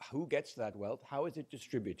is who gets that wealth? How is it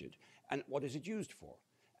distributed? And what is it used for?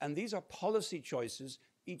 And these are policy choices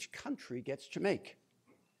each country gets to make.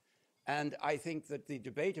 And I think that the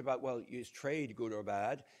debate about, well, is trade good or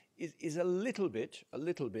bad, is a little bit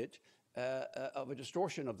of a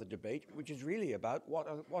distortion of the debate, which is really about what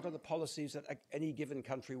are the policies that any given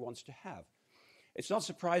country wants to have. It's not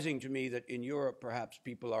surprising to me that in Europe, perhaps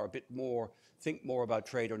people are think more about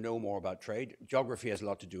trade or know more about trade. Geography has a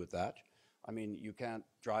lot to do with that. I mean, you can't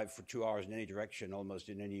drive for 2 hours in any direction almost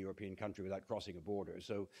in any European country without crossing a border.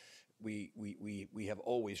 So we have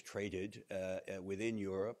always traded within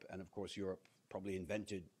Europe, and of course Europe probably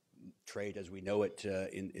invented trade as we know it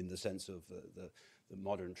in the sense of the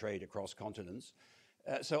modern trade across continents.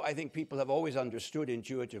 So I think people have always understood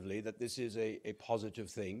intuitively that this is a positive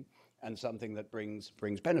thing and something that brings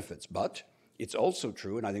benefits. But it's also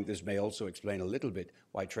true, and I think this may also explain a little bit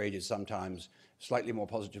why trade is sometimes slightly more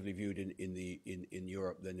positively viewed in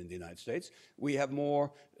Europe than in the United States. We have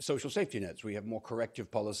more social safety nets. We have more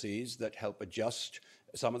corrective policies that help adjust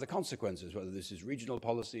some of the consequences, whether this is regional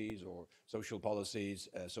policies or social policies,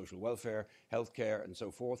 social welfare, healthcare, and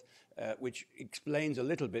so forth, which explains a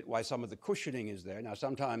little bit why some of the cushioning is there. Now,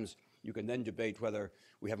 sometimes you can then debate whether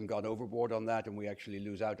we haven't gone overboard on that and we actually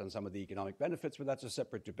lose out on some of the economic benefits, but that's a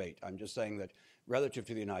separate debate. I'm just saying that relative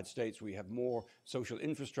to the United States, we have more social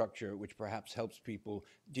infrastructure, which perhaps helps people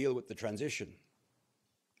deal with the transition.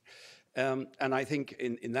 And I think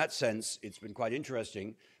in that sense, it's been quite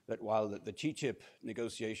interesting that while the TTIP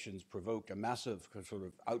negotiations provoked a massive sort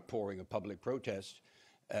of outpouring of public protest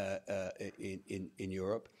in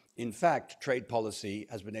Europe, in fact, trade policy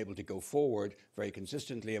has been able to go forward very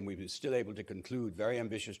consistently, and we've been still able to conclude very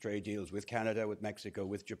ambitious trade deals with Canada, with Mexico,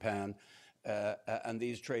 with Japan, and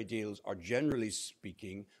these trade deals are generally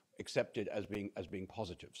speaking accepted as being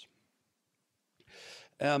positives.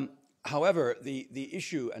 However, the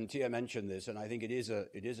issue, and Thea mentioned this, and I think it is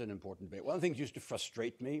an important debate. One of the things that used to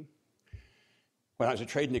frustrate me when I was a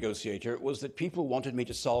trade negotiator was that people wanted me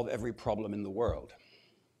to solve every problem in the world.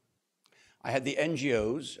 I had the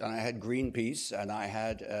NGOs, and I had Greenpeace, and I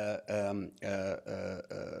had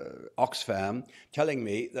Oxfam telling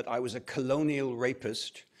me that I was a colonial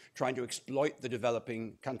rapist trying to exploit the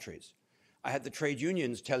developing countries. I had the trade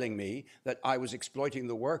unions telling me that I was exploiting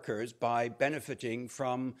the workers by benefiting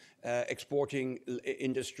from exporting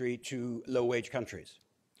industry to low-wage countries.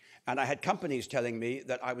 And I had companies telling me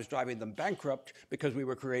that I was driving them bankrupt because we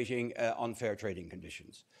were creating unfair trading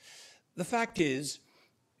conditions. The fact is,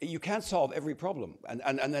 you can't solve every problem.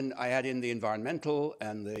 And then I add in the environmental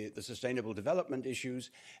and the sustainable development issues,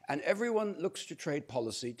 and everyone looks to trade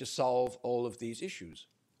policy to solve all of these issues.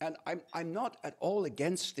 And I'm not at all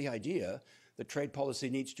against the idea that trade policy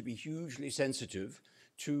needs to be hugely sensitive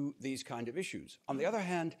to these kind of issues. On the other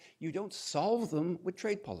hand, you don't solve them with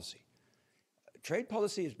trade policy. Trade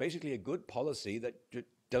policy is basically a good policy that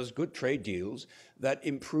does good trade deals that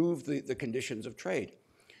improve the conditions of trade.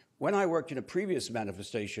 When I worked in a previous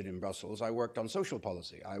manifestation in Brussels, I worked on social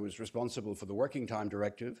policy. I was responsible for the Working Time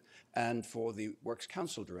Directive and for the Works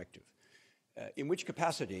Council Directive. In which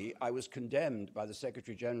capacity I was condemned by the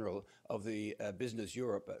Secretary General of the Business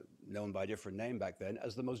Europe, known by a different name back then,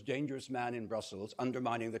 as the most dangerous man in Brussels,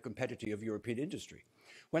 undermining the competitiveness of European industry.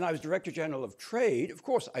 When I was Director General of Trade, of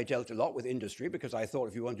course, I dealt a lot with industry because I thought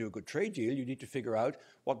if you want to do a good trade deal, you need to figure out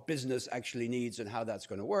what business actually needs and how that's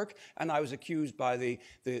going to work. And I was accused by the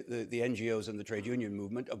NGOs and the trade union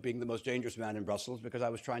movement of being the most dangerous man in Brussels because I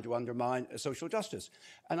was trying to undermine social justice.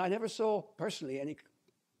 And I never saw, personally, any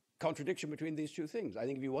contradiction between these two things. I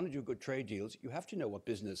think if you want to do good trade deals, you have to know what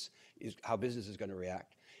how business is going to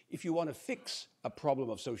react. If you want to fix a problem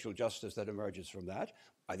of social justice that emerges from that,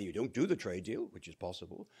 either you don't do the trade deal, which is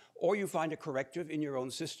possible, or you find a corrective in your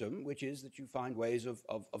own system, which is that you find ways of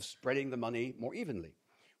spreading the money more evenly.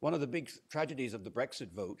 One of the big tragedies of the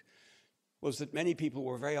Brexit vote was that many people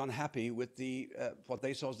were very unhappy with what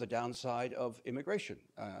they saw as the downside of immigration,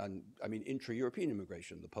 and I mean intra-European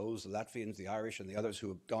immigration, the Poles, the Latvians, the Irish, and the others who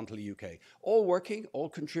have gone to the UK, all working, all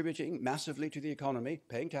contributing massively to the economy,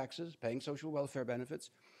 paying taxes, paying social welfare benefits.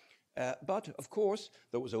 But, of course,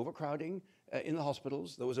 there was overcrowding in the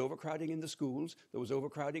hospitals, there was overcrowding in the schools, there was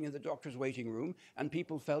overcrowding in the doctor's waiting room, and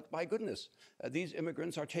people felt, my goodness, these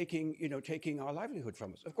immigrants are taking our livelihood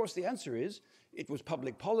from us. Of course, the answer is it was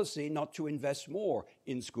public policy not to invest more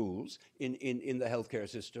in schools, in the healthcare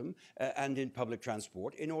system, and in public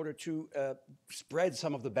transport in order to spread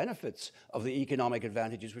some of the benefits of the economic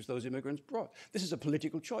advantages which those immigrants brought. This is a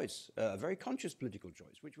political choice, a very conscious political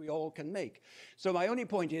choice, which we all can make. So my only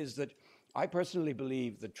point is that I personally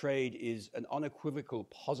believe that trade is an unequivocal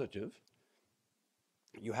positive.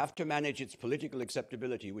 You have to manage its political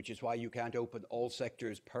acceptability, which is why you can't open all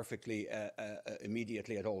sectors perfectly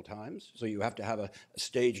immediately at all times. So you have to have a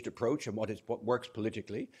staged approach on what works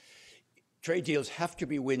politically. Trade deals have to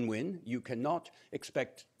be win-win. You cannot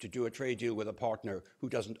expect to do a trade deal with a partner who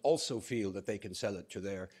doesn't also feel that they can sell it to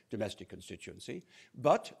their domestic constituency.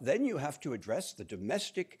 But then you have to address the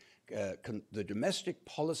domestic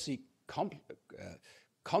policy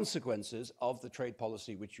consequences of the trade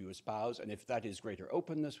policy which you espouse, and if that is greater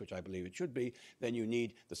openness, which I believe it should be, then you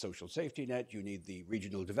need the social safety net, you need the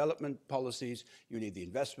regional development policies, you need the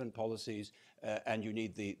investment policies, and you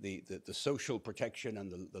need the social protection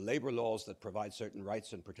and the labor laws that provide certain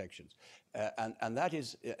rights and protections. And that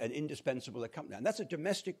is an indispensable accompaniment. And that's a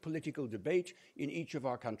domestic political debate in each of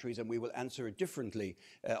our countries, and we will answer it differently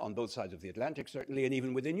on both sides of the Atlantic, certainly, and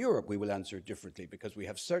even within Europe we will answer it differently because we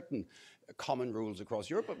have certain common rules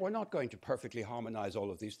across Europe, but we're not going to perfectly harmonize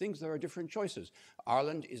all of these things. There are different choices.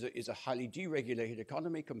 Ireland is a highly deregulated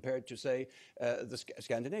economy compared to, say,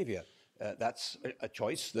 Scandinavia. That's a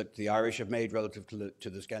choice that the Irish have made relative to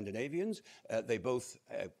the Scandinavians. They both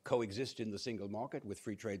coexist in the single market with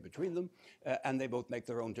free trade between them, and they both make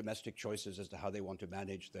their own domestic choices as to how they want to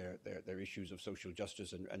manage their issues of social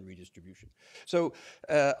justice and redistribution. So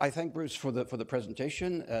I thank Bruce for the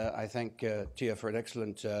presentation. I thank Thea for an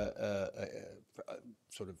excellent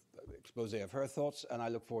sort of expose of her thoughts, and I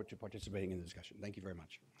look forward to participating in the discussion. Thank you very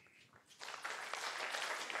much.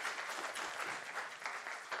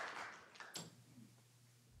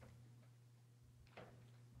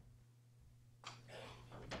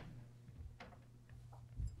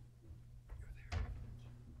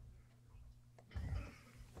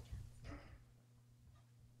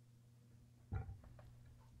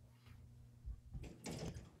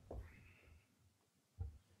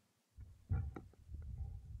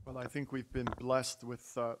 Well, I think we've been blessed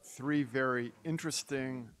with three very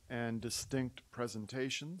interesting and distinct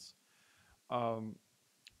presentations.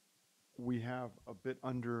 We have a bit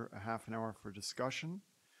under a half an hour for discussion.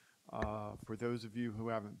 For those of you who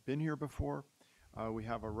haven't been here before, we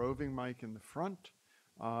have a roving mic in the front,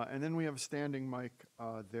 and then we have a standing mic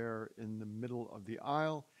there in the middle of the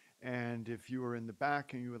aisle. And if you are in the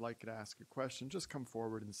back and you would like to ask a question, just come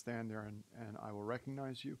forward and stand there and I will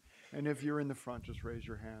recognize you. And if you're in the front, just raise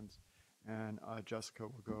your hands and Jessica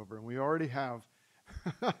will go over. And we already have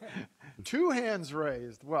 2 hands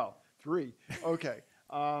raised. Well, 3. Okay.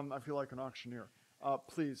 I feel like an auctioneer.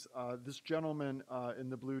 Please, this gentleman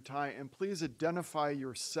in the blue tie, and please identify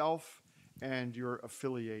yourself and your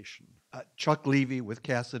affiliation. Chuck Levy with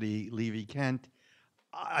Cassidy Levy Kent.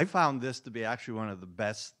 I found this to be actually one of the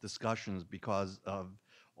best discussions because of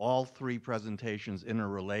all 3 presentations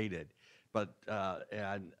interrelated. But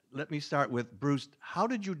and let me start with Bruce. How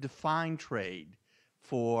did you define trade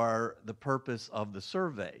for the purpose of the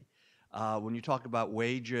survey? When you talk about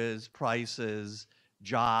wages, prices,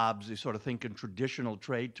 jobs, you sort of think in traditional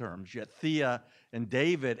trade terms. Yet Thea and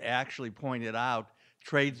David actually pointed out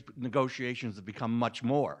trade negotiations have become much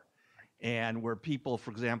more. And where people,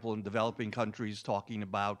 for example, in developing countries talking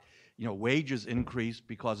about, wages increased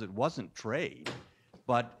because it wasn't trade,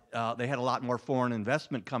 but they had a lot more foreign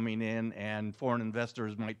investment coming in, and foreign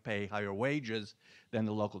investors might pay higher wages than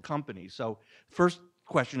the local companies. So first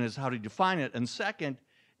question is, how do you define it? And second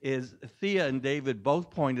is, Thea and David both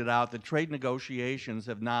pointed out that trade negotiations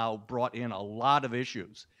have now brought in a lot of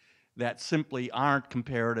issues that simply aren't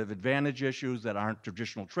comparative advantage issues, that aren't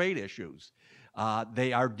traditional trade issues.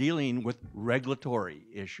 They are dealing with regulatory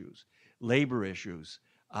issues, labor issues,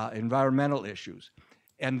 environmental issues.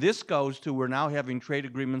 And this goes to, we're now having trade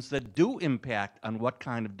agreements that do impact on what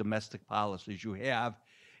kind of domestic policies you have,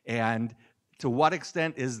 and to what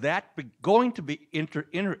extent is that going to be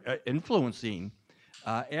influencing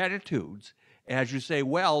attitudes as you say,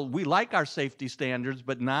 well, we like our safety standards,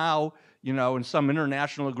 but now, in some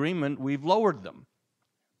international agreement, we've lowered them.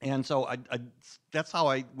 And so that's how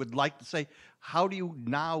I would like to say, how do you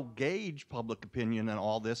now gauge public opinion and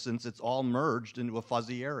all this, since it's all merged into a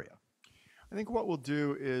fuzzy area? I think what we'll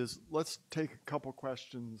do is let's take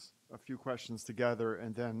a few questions together,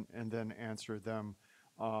 and then answer them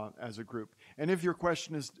as a group. And if your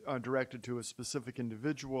question is directed to a specific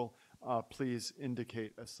individual, please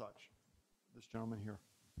indicate as such. This gentleman here.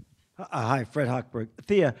 Hi, Fred Hochberg.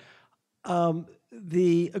 Thea,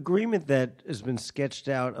 the agreement that has been sketched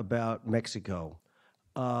out about Mexico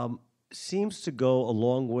seems to go a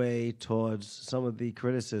long way towards some of the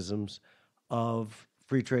criticisms of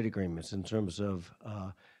free trade agreements in terms of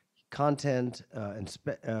content,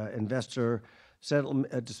 investor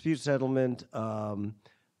dispute settlement,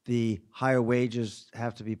 the higher wages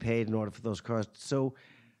have to be paid in order for those costs. So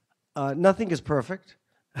nothing is perfect.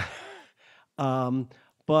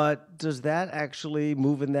 But does that actually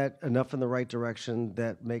move enough in the right direction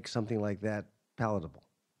that makes something like that palatable?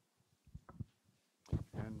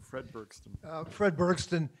 And Fred Bergston. Fred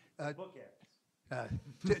Bergston.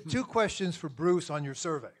 Two questions for Bruce on your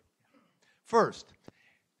survey. First,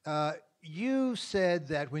 you said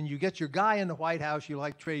that when you get your guy in the White House, you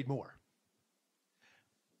like trade more.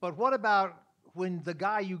 But what about when the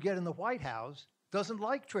guy you get in the White House doesn't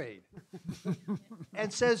like trade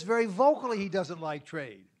and says very vocally he doesn't like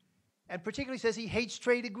trade, and particularly says he hates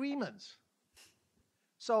trade agreements?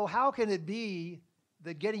 So how can it be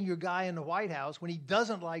that getting your guy in the White House when he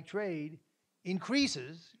doesn't like trade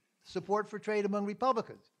increases support for trade among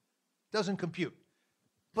Republicans? Doesn't compute.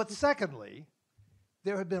 But secondly,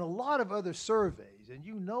 there have been a lot of other surveys, and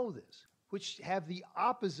you know this, which have the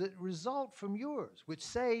opposite result from yours, which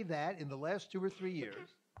say that in the last 2 or 3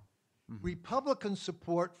 years, Republican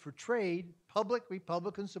support for trade, public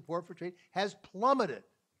Republican support for trade, has plummeted.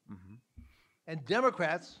 And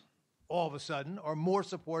Democrats, all of a sudden, are more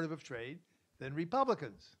supportive of trade than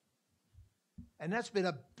Republicans. And that's been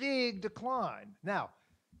a big decline. Now,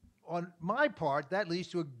 on my part, that leads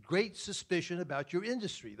to a great suspicion about your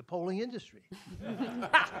industry, the polling industry.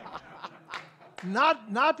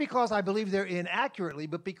 Not because I believe they're inaccurately,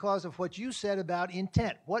 but because of what you said about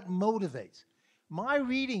intent, what motivates. My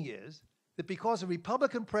reading is that because a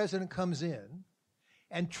Republican president comes in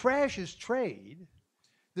and trashes trade,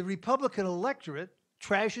 the Republican electorate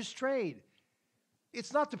trashes trade.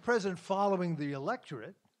 It's not the president following the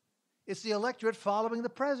electorate. It's the electorate following the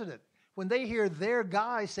president. When they hear their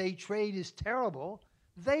guy say trade is terrible,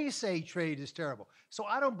 they say trade is terrible. So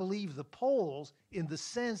I don't believe the polls in the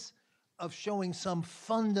sense of showing some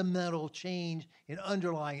fundamental change in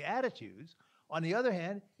underlying attitudes. On the other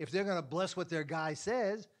hand, if they're going to bless what their guy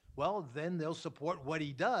says, well, then they'll support what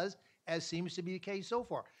he does, as seems to be the case so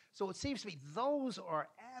far. So it seems to me those are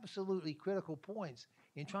absolutely critical points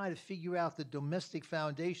in trying to figure out the domestic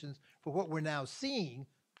foundations for what we're now seeing.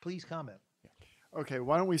 Please comment. Okay,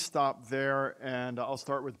 why don't we stop there, and I'll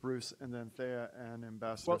start with Bruce, and then Thea and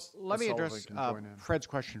Ambassador Well, let me address Fred's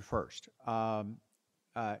question first.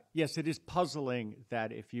 Yes, it is puzzling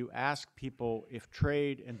that if you ask people if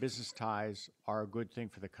trade and business ties are a good thing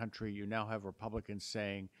for the country, you now have Republicans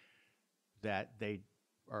saying that they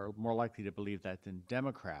are more likely to believe that than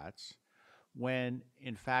Democrats, when,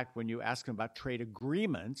 in fact, when you ask them about trade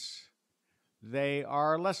agreements, they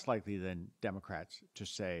are less likely than Democrats to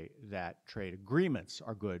say that trade agreements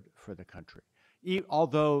are good for the country.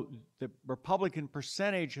 Although the Republican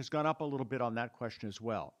percentage has gone up a little bit on that question as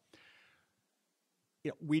well.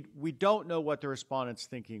 We don't know what the respondent's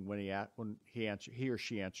thinking when he or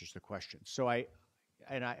she answers the question. So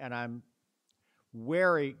I'm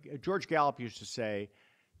wary. George Gallup used to say,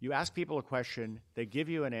 you ask people a question, they give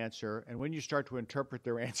you an answer, and when you start to interpret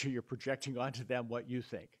their answer, you're projecting onto them what you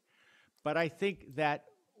think. But I think that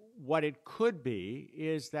what it could be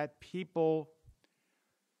is that people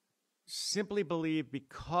simply believe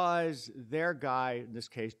because their guy, in this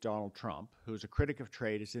case Donald Trump, who's a critic of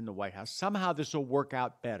trade, is in the White House, somehow this will work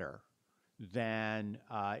out better than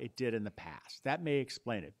it did in the past. That may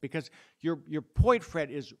explain it. Because your point,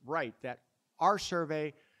 Fred, is right, that our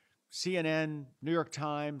survey, CNN, New York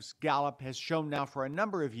Times, Gallup, has shown now for a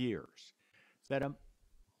number of years that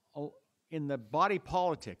in the body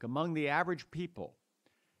politic, among the average people,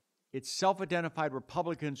 it's self-identified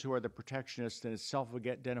Republicans who are the protectionists, and it's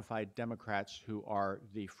self-identified Democrats who are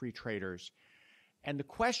the free traders. And the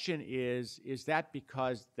question is that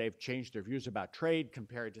because they've changed their views about trade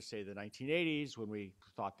compared to, say, the 1980s when we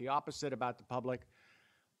thought the opposite about the public?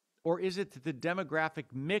 Or is it that the demographic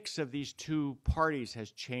mix of these two parties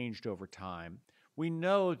has changed over time? We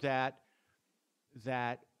know that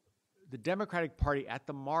the Democratic Party at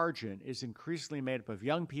the margin is increasingly made up of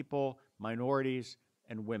young people, minorities,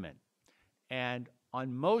 and women. And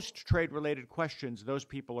on most trade-related questions, those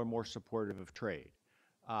people are more supportive of trade.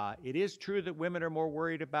 It is true that women are more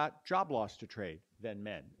worried about job loss to trade than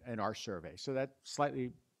men in our survey. So that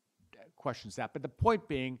slightly questions that. But the point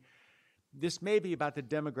being, this may be about the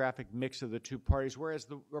demographic mix of the two parties, whereas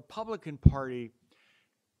the Republican Party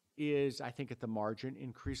is, I think, at the margin,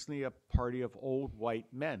 increasingly a party of old white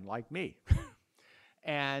men like me.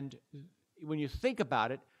 And when you think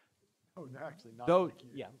about it, Oh, no, actually, not those, like you.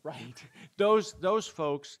 yeah, right. Those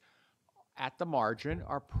folks at the margin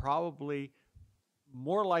are probably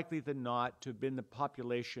more likely than not to have been the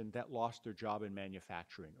population that lost their job in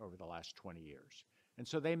manufacturing over the last 20 years. And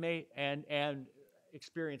so they may, and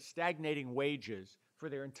experience stagnating wages for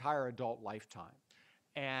their entire adult lifetime.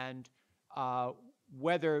 And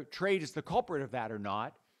whether trade is the culprit of that or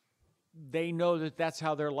not, they know that that's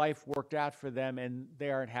how their life worked out for them, and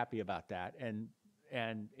they aren't happy about that. And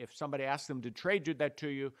if somebody asks them, did trade do that to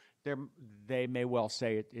you, they may well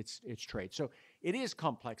say it's trade. So it is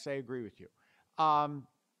complex. I agree with you.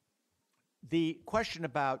 The question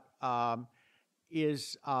about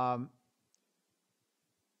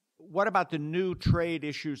what about the new trade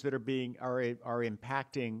issues that are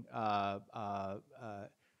impacting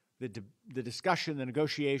the discussion, the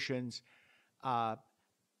negotiations? I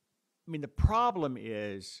mean, the problem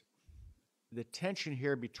is the tension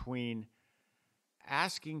here between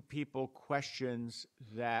asking people questions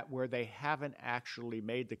where they haven't actually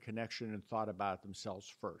made the connection and thought about it themselves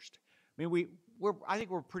first. I mean, I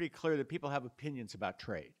think we're pretty clear that people have opinions about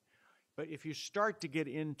trade. But if you start to get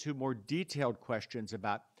into more detailed questions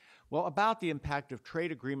about the impact of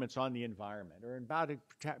trade agreements on the environment, or about the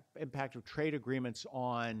impact of trade agreements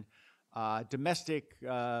on domestic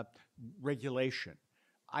regulation,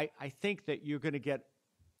 I think that you're going to get,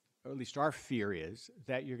 or at least our fear is,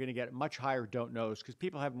 that you're going to get much higher don't knows because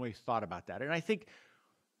people haven't really thought about that. And I think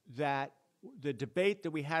that the debate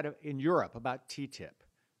that we had in Europe about TTIP,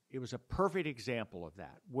 it was a perfect example of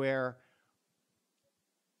that, where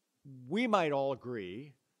we might all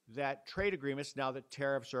agree that trade agreements, now that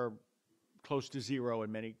tariffs are close to zero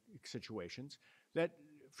in many situations, that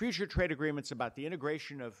future trade agreements about the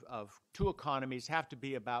integration of two economies have to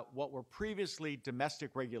be about what were previously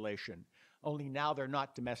domestic regulation, only now they're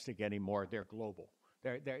not domestic anymore, they're global.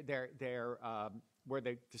 They're where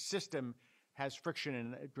the system has friction,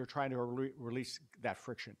 and we're trying to release that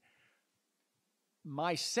friction.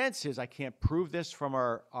 My sense is, I can't prove this from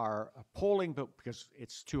our polling, but because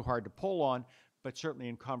it's too hard to poll on, but certainly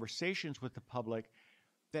in conversations with the public,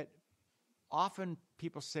 that often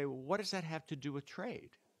people say, well, what does that have to do with trade?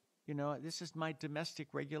 You know, this is my domestic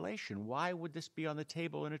regulation. Why would this be on the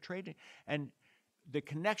table in a trade? And the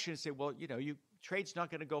connection is say, well, you know, trade's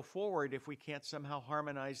not going to go forward if we can't somehow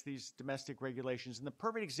harmonize these domestic regulations. And the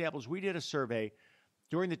perfect example is we did a survey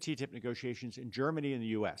during the TTIP negotiations in Germany and the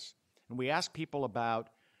US. And we asked people about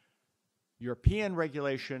European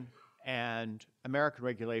regulation and American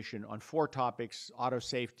regulation on 4 topics: auto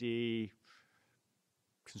safety,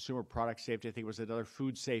 consumer product safety, I think it was another,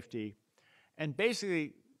 food safety. And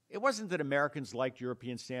basically, it wasn't that Americans liked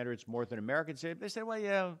European standards more than Americans did. They said, well,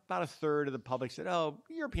 yeah, about a third of the public said, oh,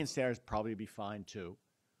 European standards probably be fine too.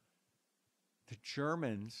 The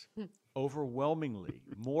Germans, overwhelmingly,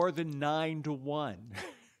 more than 9-1,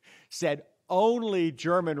 said, only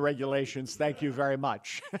German regulations, thank you very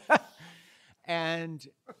much. And,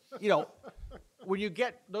 you know, when you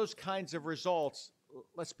get those kinds of results,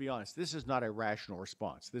 let's be honest, this is not a rational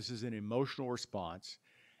response. This is an emotional response.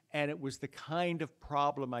 And it was the kind of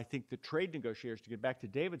problem I think the trade negotiators, to get back to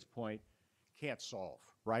David's point, can't solve,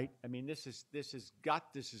 right? I mean, this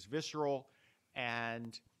is visceral,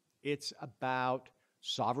 and it's about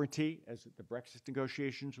sovereignty, as the Brexit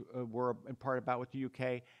negotiations were in part about with the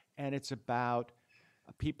UK, and it's about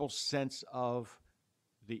people's sense of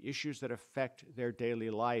the issues that affect their daily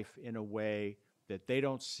life in a way that they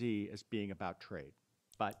don't see as being about trade.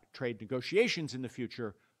 But trade negotiations in the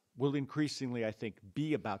future will increasingly, I think,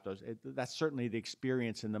 be about those. That's certainly the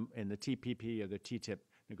experience in the TPP or the TTIP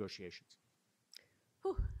negotiations.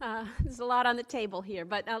 Whew, there's a lot on the table here,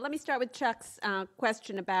 but let me start with Chuck's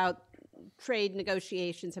question about trade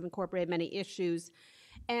negotiations have incorporated many issues.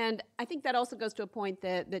 And I think that also goes to a point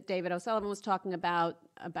that David O'Sullivan was talking about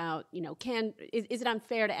is it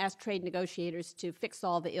unfair to ask trade negotiators to fix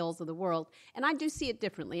all the ills of the world? And I do see it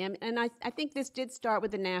differently. And I think this did start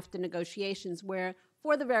with the NAFTA negotiations, where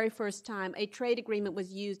for the very first time, a trade agreement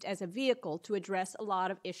was used as a vehicle to address a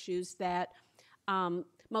lot of issues that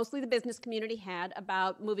mostly the business community had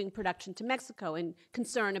about moving production to Mexico, and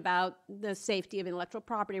concern about the safety of intellectual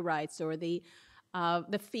property rights, or the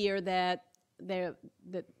fear that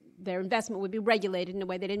their investment would be regulated in a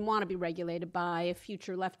way they didn't want to be regulated by a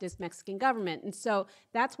future leftist Mexican government. And so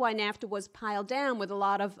that's why NAFTA was piled down with a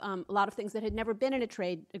lot of things that had never been in a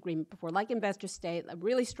trade agreement before, like investor state, a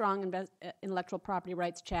really strong intellectual property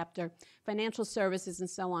rights chapter, financial services, and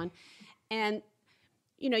so on. And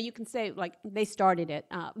you can say, like, they started it,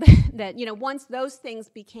 that, once those things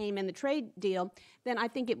became in the trade deal, then I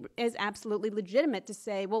think it is absolutely legitimate to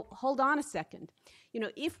say, well, hold on a second.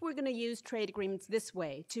 If we're going to use trade agreements this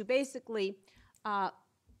way to basically, and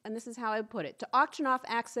this is how I would put it, to auction off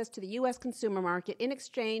access to the U.S. consumer market in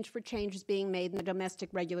exchange for changes being made in the domestic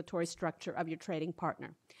regulatory structure of your trading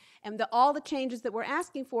partner. And all the changes that we're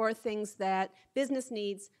asking for are things that business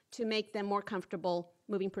needs to make them more comfortable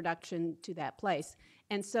moving production to that place.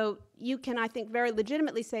 And so you can, I think, very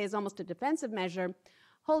legitimately say, as almost a defensive measure,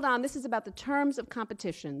 hold on, this is about the terms of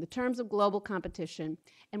competition, the terms of global competition,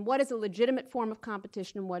 and what is a legitimate form of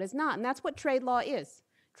competition and what is not. And that's what trade law is.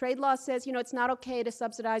 Trade law says, it's not okay to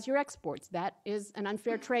subsidize your exports. That is an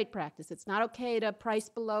unfair trade practice. It's not okay to price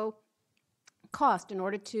below cost in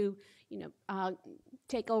order to,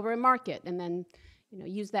 take over a market and then,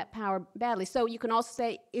 use that power badly. So you can also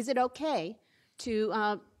say, is it okay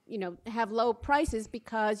to, have low prices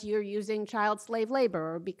because you're using child slave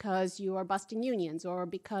labor, or because you are busting unions, or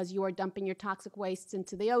because you are dumping your toxic wastes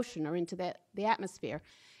into the ocean or into the atmosphere?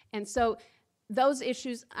 And so those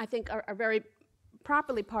issues, I think, are very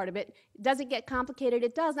properly part of it. Does it get complicated?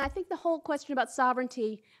 It does. And I think the whole question about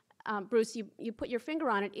sovereignty, Bruce, you put your finger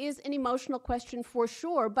on it, is an emotional question for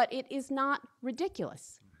sure, but it is not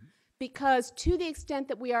ridiculous. Because to the extent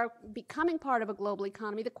that we are becoming part of a global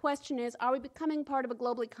economy, the question is, are we becoming part of a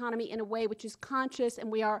global economy in a way which is conscious,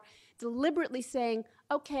 and we are deliberately saying,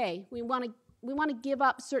 okay, we want to give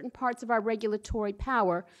up certain parts of our regulatory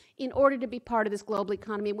power in order to be part of this global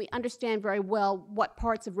economy, and we understand very well what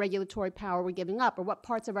parts of regulatory power we're giving up, or what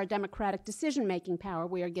parts of our democratic decision-making power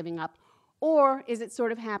we are giving up? Or is it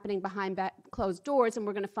sort of happening behind closed doors, and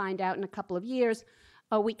we're going to find out in a couple of years,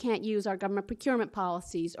 we can't use our government procurement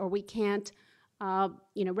policies, or we can't,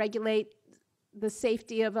 regulate the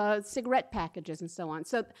safety of cigarette packages and so on.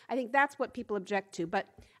 So I think that's what people object to. But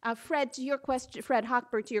Fred, to your question, Fred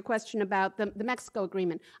Hochberg, to your question about the Mexico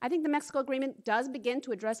agreement, I think the Mexico agreement does begin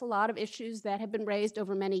to address a lot of issues that have been raised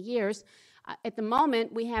over many years. At the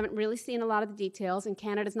moment, we haven't really seen a lot of the details, and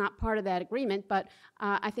Canada's not part of that agreement, but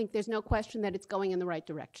I think there's no question that it's going in the right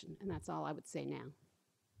direction, and that's all I would say now.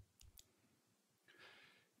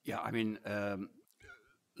 Yeah, I mean,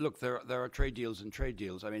 look, there are trade deals and trade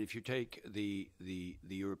deals. I mean, if you take the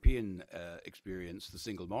European experience, the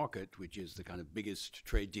single market, which is the kind of biggest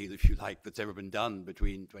trade deal, if you like, that's ever been done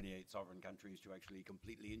between 28 sovereign countries to actually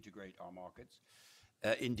completely integrate our markets.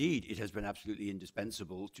 Indeed, it has been absolutely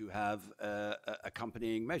indispensable to have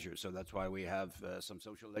accompanying measures. So that's why we have some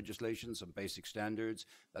social legislation, some basic standards.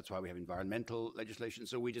 That's why we have environmental legislation.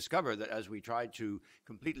 So we discovered that as we tried to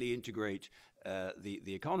completely integrate the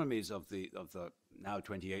economies of the now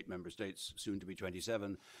 28 member states, soon to be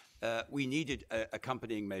 27, we needed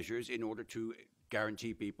accompanying measures in order to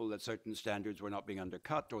guarantee people that certain standards were not being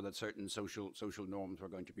undercut, or that certain social norms were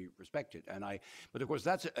going to be respected. But of course,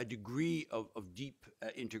 that's a degree of deep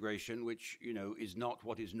integration, which is not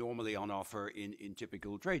what is normally on offer in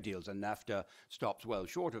typical trade deals, and NAFTA stops well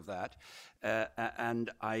short of that.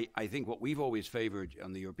 And I think what we've always favored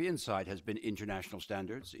on the European side has been international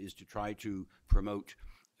standards, is to try to promote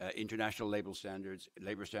international labor standards,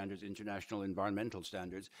 international environmental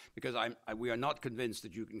standards, because we are not convinced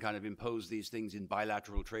that you can kind of impose these things in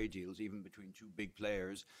bilateral trade deals, even between two big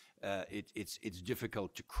players. It's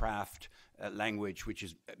difficult to craft language which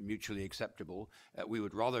is mutually acceptable. We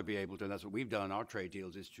would rather be able to, and that's what we've done in our trade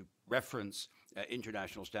deals, is to reference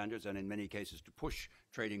international standards, and in many cases to push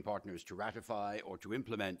trading partners to ratify or to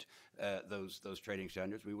implement those trading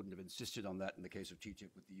standards. We wouldn't have insisted on that in the case of TTIP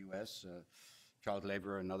with the U.S., child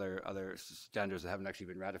labor and other standards that haven't actually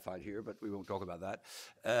been ratified here, but we won't talk about that.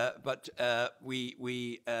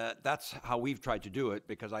 That's how we've tried to do it,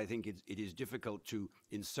 because I think it is difficult to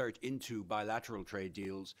insert into bilateral trade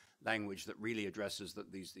deals language that really addresses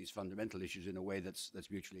these fundamental issues in a way that's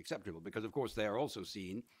mutually acceptable. Because of course they are also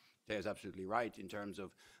seen, Thea's absolutely right in terms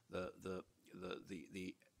of the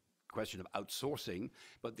question of outsourcing,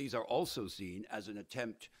 but these are also seen as an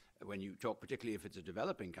attempt. When you talk, particularly if it's a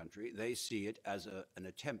developing country, they see it as an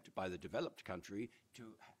attempt by the developed country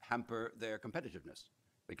to hamper their competitiveness,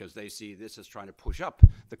 because they see this as trying to push up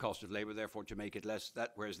the cost of labor, therefore to make it less,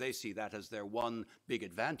 whereas they see that as their one big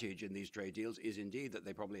advantage in these trade deals is indeed that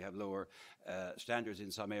they probably have lower standards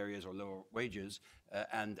in some areas or lower wages,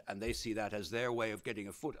 and they see that as their way of getting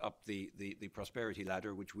a foot up the prosperity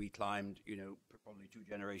ladder, which we climbed, probably 2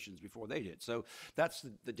 generations before they did. So that's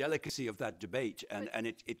the delicacy of that debate, and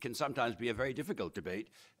it can sometimes be a very difficult debate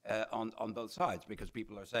on both sides, because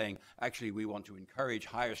people are saying, actually, we want to encourage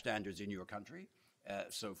higher standards in your country.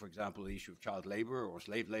 So, for example, the issue of child labor or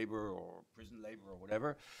slave labor or prison labor or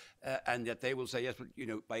whatever, and that they will say, yes, but,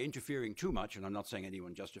 by interfering too much, and I'm not saying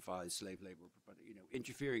anyone justifies slave labor, but,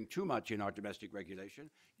 interfering too much in our domestic regulation,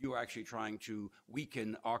 you are actually trying to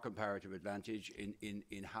weaken our comparative advantage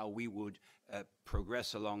in how we would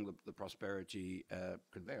progress along the prosperity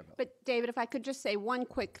conveyor belt. But, David, if I could just say one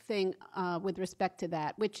quick thing with respect to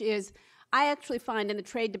that, which is I actually find in the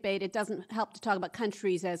trade debate it doesn't help to talk about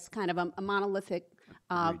countries as kind of a monolithic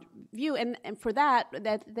view. And for that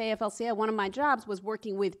the AFL-CIO, one of my jobs was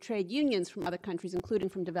working with trade unions from other countries, including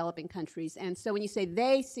from developing countries. And so when you say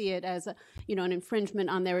they see it as an infringement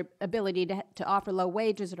on their ability to offer low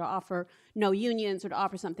wages or to offer no unions or to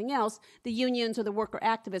offer something else, the unions or the worker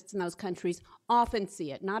activists in those countries often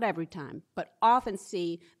see it, not every time, but often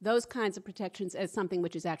see those kinds of protections as something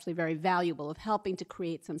which is actually very valuable, of helping to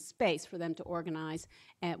create some space for them to organize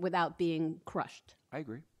without being crushed. I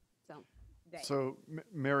agree. So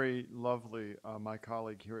Mary Lovely, my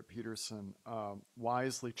colleague here at Peterson,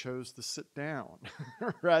 wisely chose to sit down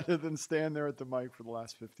rather than stand there at the mic for the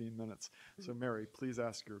last 15 minutes. So Mary, please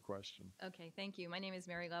ask your question. Okay, thank you. My name is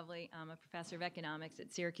Mary Lovely. I'm a professor of economics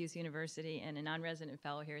at Syracuse University and a non-resident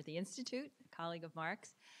fellow here at the Institute, a colleague of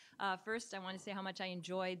Mark's. First, I want to say how much I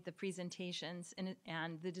enjoyed the presentations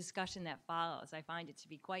and the discussion that follows. I find it to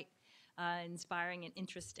be quite inspiring and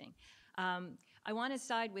interesting. I want to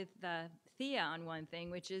side with Thea on one thing,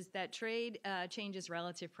 which is that trade changes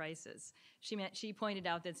relative prices. She pointed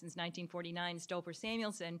out that since 1949,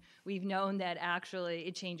 Stoper-Samuelson, we've known that actually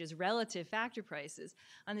it changes relative factor prices.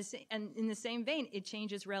 And in the same vein, it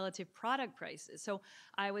changes relative product prices. So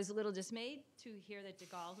I was a little dismayed to hear that de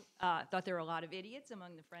Gaulle thought there were a lot of idiots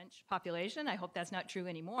among the French population. I hope that's not true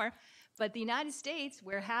anymore. But the United States,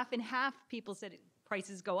 where half and half people said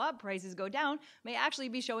prices go up, prices go down, may actually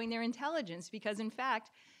be showing their intelligence, because in fact,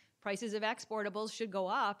 prices of exportables should go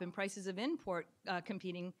up and prices of import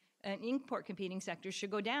competing sectors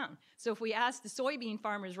should go down. So if we ask the soybean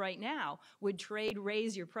farmers right now, would trade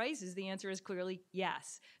raise your prices? The answer is clearly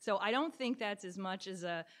yes. So I don't think that's as much as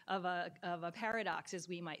of a paradox as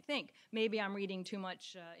we might think. Maybe I'm reading too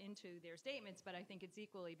much into their statements, but I think it's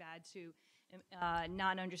equally bad to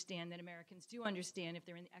not understand that Americans do understand, if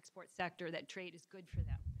they're in the export sector, that trade is good for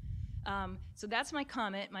them. So that's my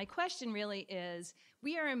comment. My question really is,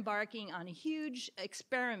 we are embarking on a huge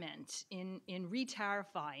experiment in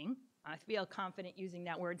re-tarifying. I feel confident using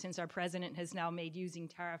that word since our president has now made using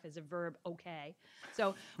tariff as a verb okay.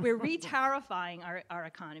 So we're re-tarifying our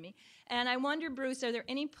economy. And I wonder, Bruce, are there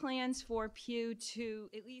any plans for Pew to,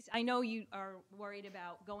 at least, I know you are worried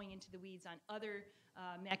about going into the weeds on other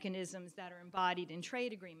mechanisms that are embodied in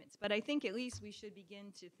trade agreements, but I think at least we should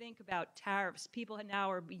begin to think about tariffs. People now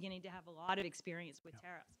are beginning to have a lot of experience with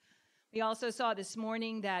tariffs. We also saw this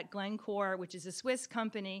morning that Glencore, which is a Swiss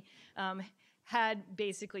company, had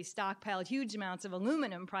basically stockpiled huge amounts of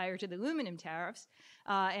aluminum prior to the aluminum tariffs,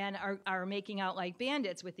 and are making out like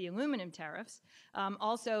bandits with the aluminum tariffs.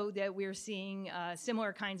 Also, that we're seeing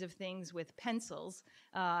similar kinds of things with pencils.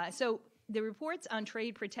 So the reports on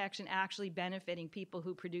trade protection actually benefiting people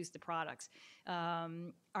who produce the products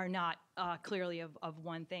are not clearly of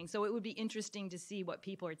one thing. So it would be interesting to see what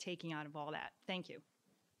people are taking out of all that. Thank you.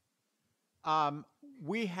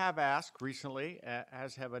 We have asked recently,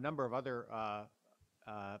 as have a number of other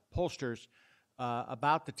pollsters,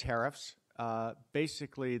 about the tariffs.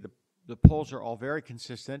 Basically, the polls are all very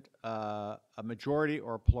consistent. A majority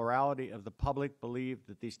or a plurality of the public believe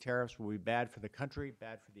that these tariffs will be bad for the country,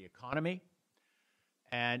 bad for the economy.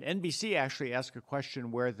 And NBC actually asked a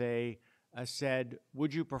question where they said,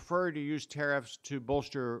 would you prefer to use tariffs to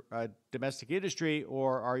bolster domestic industry,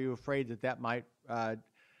 or are you afraid that that might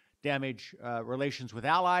damage relations with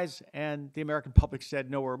allies? And the American public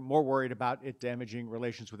said, no, we're more worried about it damaging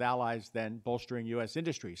relations with allies than bolstering U.S.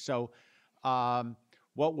 industry. So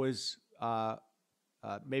what was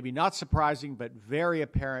maybe not surprising, but very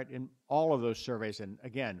apparent in all of those surveys, and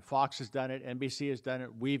again, Fox has done it, NBC has done it,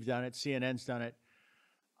 we've done it, CNN's done it,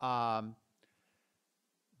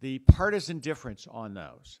 the partisan difference on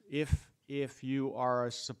those. If you are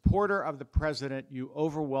a supporter of the president, you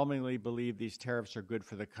overwhelmingly believe these tariffs are good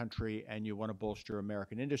for the country and you want to bolster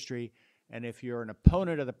American industry. And if you're an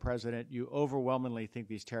opponent of the president, you overwhelmingly think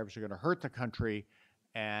these tariffs are going to hurt the country,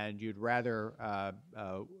 and you'd rather,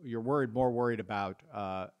 you're more worried about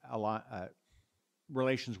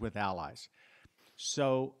relations with allies.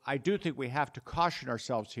 So I do think we have to caution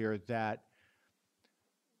ourselves here that,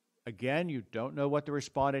 again, you don't know what the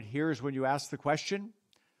respondent hears when you ask the question.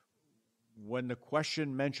 When the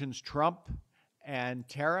question mentions Trump and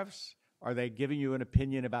tariffs, are they giving you an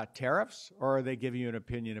opinion about tariffs, or are they giving you an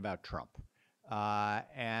opinion about Trump?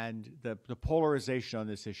 And the polarization on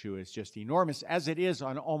this issue is just enormous, as it is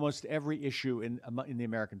on almost every issue in the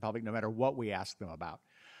American public, no matter what we ask them about.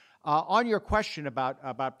 On your question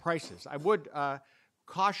about prices, I would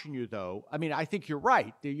caution you, though. I mean, I think you're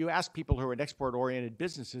right. You ask people who are in export-oriented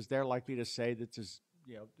businesses, they're likely to say that this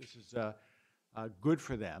is good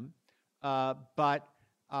for them. But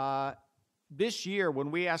this year,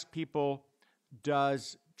 when we ask people,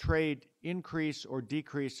 does trade increase or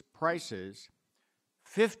decrease prices,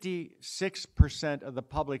 56% of the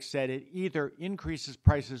public said it either increases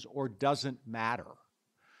prices or doesn't matter.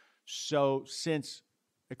 So since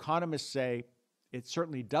economists say it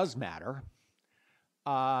certainly does matter,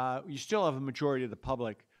 you still have a majority of the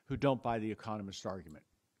public who don't buy the economist argument.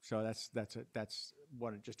 So that's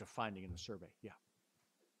just a finding in the survey. Yeah.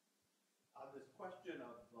 This question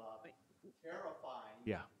of terrifying,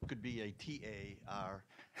 yeah, could be a TAR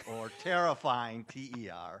or terrifying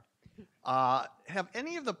TER. Have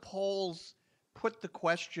any of the polls put the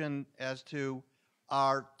question as to,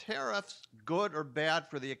 are tariffs good or bad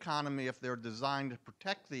for the economy if they're designed to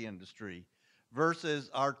protect the industry, versus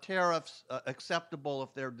are tariffs acceptable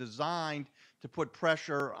if they're designed to put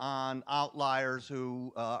pressure on outliers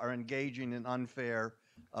who are engaging in unfair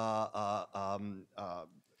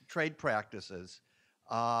trade practices?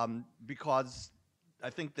 Because I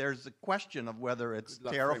think there's a question of whether it's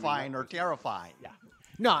terrifying or terrifying. Yeah.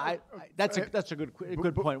 No, that's a good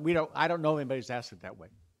point. I don't know anybody's asked it that way.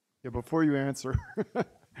 Yeah, before you answer,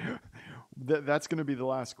 that's going to be the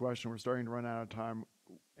last question. We're starting to run out of time,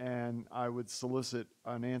 and I would solicit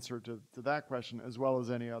an answer to that question, as well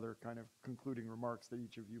as any other kind of concluding remarks that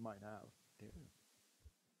each of you might have.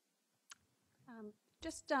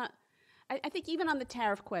 I think even on the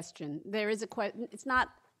tariff question, there is a question. It's not,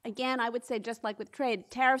 again, I would say just like with trade,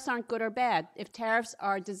 tariffs aren't good or bad. If tariffs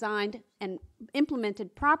are designed and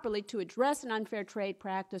implemented properly to address an unfair trade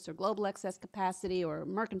practice or global excess capacity or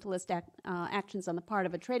mercantilist actions on the part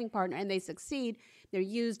of a trading partner, and they succeed, they're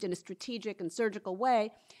used in a strategic and surgical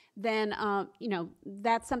way, then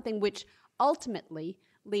that's something which ultimately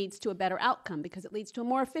leads to a better outcome, because it leads to a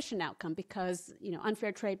more efficient outcome, because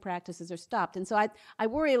unfair trade practices are stopped. And so I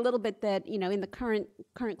worry a little bit that in the current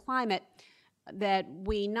climate that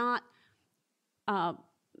we not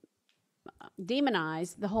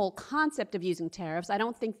demonize the whole concept of using tariffs. I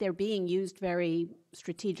don't think they're being used very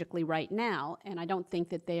strategically right now, and I don't think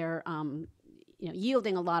that they're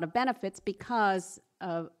yielding a lot of benefits because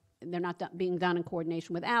they're not being done in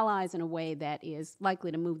coordination with allies in a way that is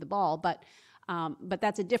likely to move the ball. But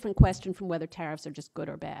that's a different question from whether tariffs are just good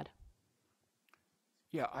or bad.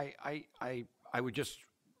 Yeah, I would just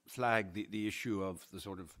flag the issue of the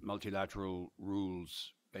sort of multilateral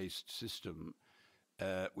rules-based system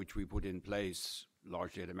which we put in place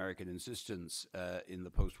largely at American insistence in the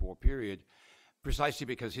post-war period, precisely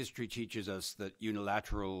because history teaches us that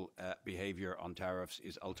unilateral behavior on tariffs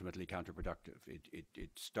is ultimately counterproductive. It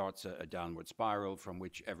starts a downward spiral from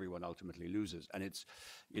which everyone ultimately loses. And it's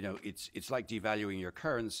like devaluing your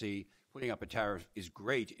currency. Putting up a tariff is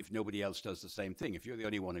great if nobody else does the same thing. If you're the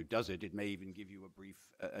only one who does it, it may even give you a brief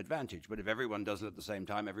advantage. But if everyone does it at the same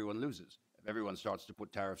time, everyone loses. If everyone starts to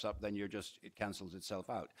put tariffs up, then it cancels itself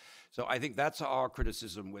out. So I think that's our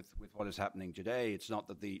criticism with what is happening today. It's not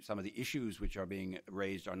that some of the issues which are being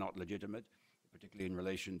raised are not legitimate, particularly in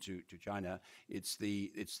relation to China. It's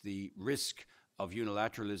the risk of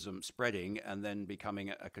unilateralism spreading and then becoming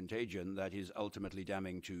a contagion that is ultimately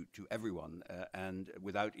damning to everyone, and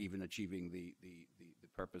without even achieving the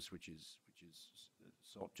purpose which is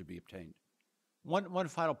sought to be obtained. One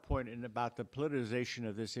final point about the politicization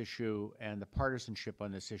of this issue and the partisanship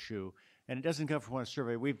on this issue, and it doesn't come from one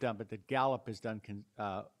survey we've done, but that Gallup has done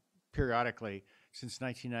periodically since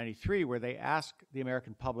 1993, where they ask the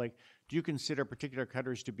American public, do you consider particular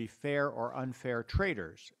countries to be fair or unfair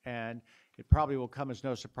traders? And it probably will come as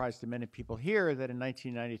no surprise to many people here that in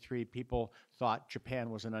 1993, people thought Japan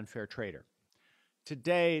was an unfair trader.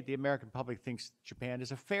 Today, the American public thinks Japan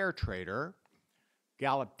is a fair trader.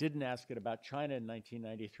 Gallup didn't ask it about China in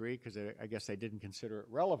 1993 because I guess they didn't consider it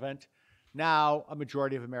relevant. Now, a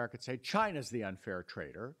majority of Americans say China's the unfair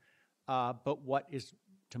trader. But what is,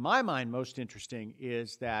 to my mind, most interesting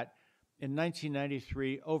is that in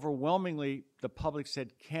 1993, overwhelmingly, the public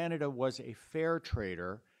said Canada was a fair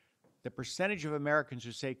trader. The percentage of Americans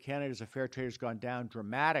who say Canada is a fair trader has gone down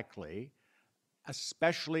dramatically,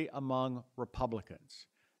 especially among Republicans.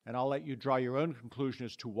 And I'll let you draw your own conclusion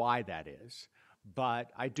as to why that is. But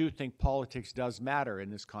I do think politics does matter in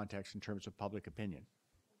this context in terms of public opinion.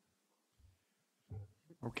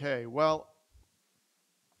 Okay, well,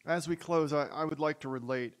 as we close, I would like to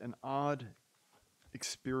relate an odd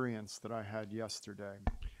experience that I had yesterday.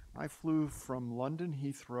 I flew from London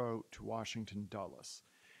Heathrow to Washington Dulles.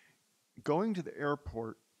 Going to the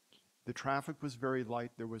airport, the traffic was very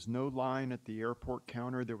light. There was no line at the airport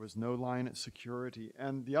counter. There was no line at security.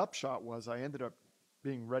 And the upshot was I ended up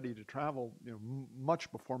being ready to travel,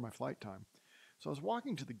 much before my flight time. So I was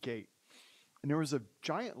walking to the gate, and there was a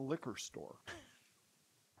giant liquor store.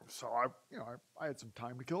 So I had some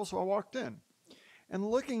time to kill, so I walked in, and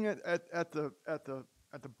looking at the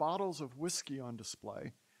bottles of whiskey on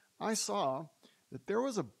display, I saw that there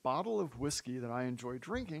was a bottle of whiskey that I enjoyed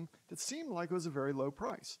drinking that seemed like it was a very low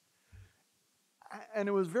price. And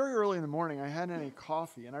it was very early in the morning. I hadn't any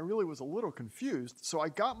coffee, and I really was a little confused. So I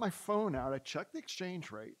got my phone out, I checked the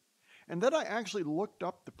exchange rate, and then I actually looked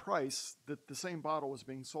up the price that the same bottle was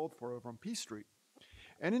being sold for over on P Street.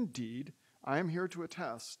 And indeed, I am here to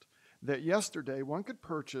attest that yesterday one could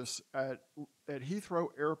purchase at Heathrow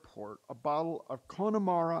Airport a bottle of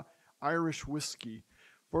Connemara Irish whiskey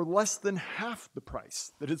for less than half the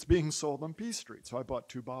price that it's being sold on P Street. So I bought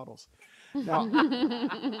 2 bottles. Now,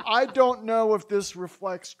 I don't know if this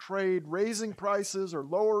reflects trade raising prices or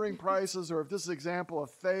lowering prices, or if this is an example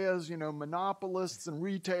of Thea's, monopolists and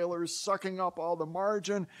retailers sucking up all the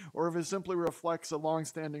margin, or if it simply reflects a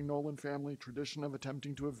longstanding Nolan family tradition of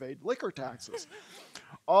attempting to evade liquor taxes.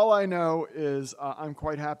 All I know is I'm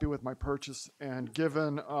quite happy with my purchase, and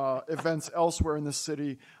given events elsewhere in the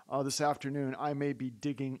city this afternoon, I may be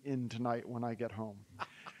digging in tonight when I get home.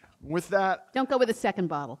 With that, Don't go with a second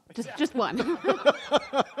bottle, just one.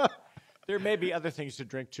 There may be other things to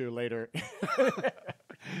drink too later.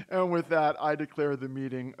 and with that, I declare the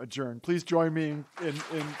meeting adjourned. Please join me in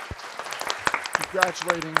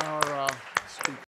congratulating our speaker.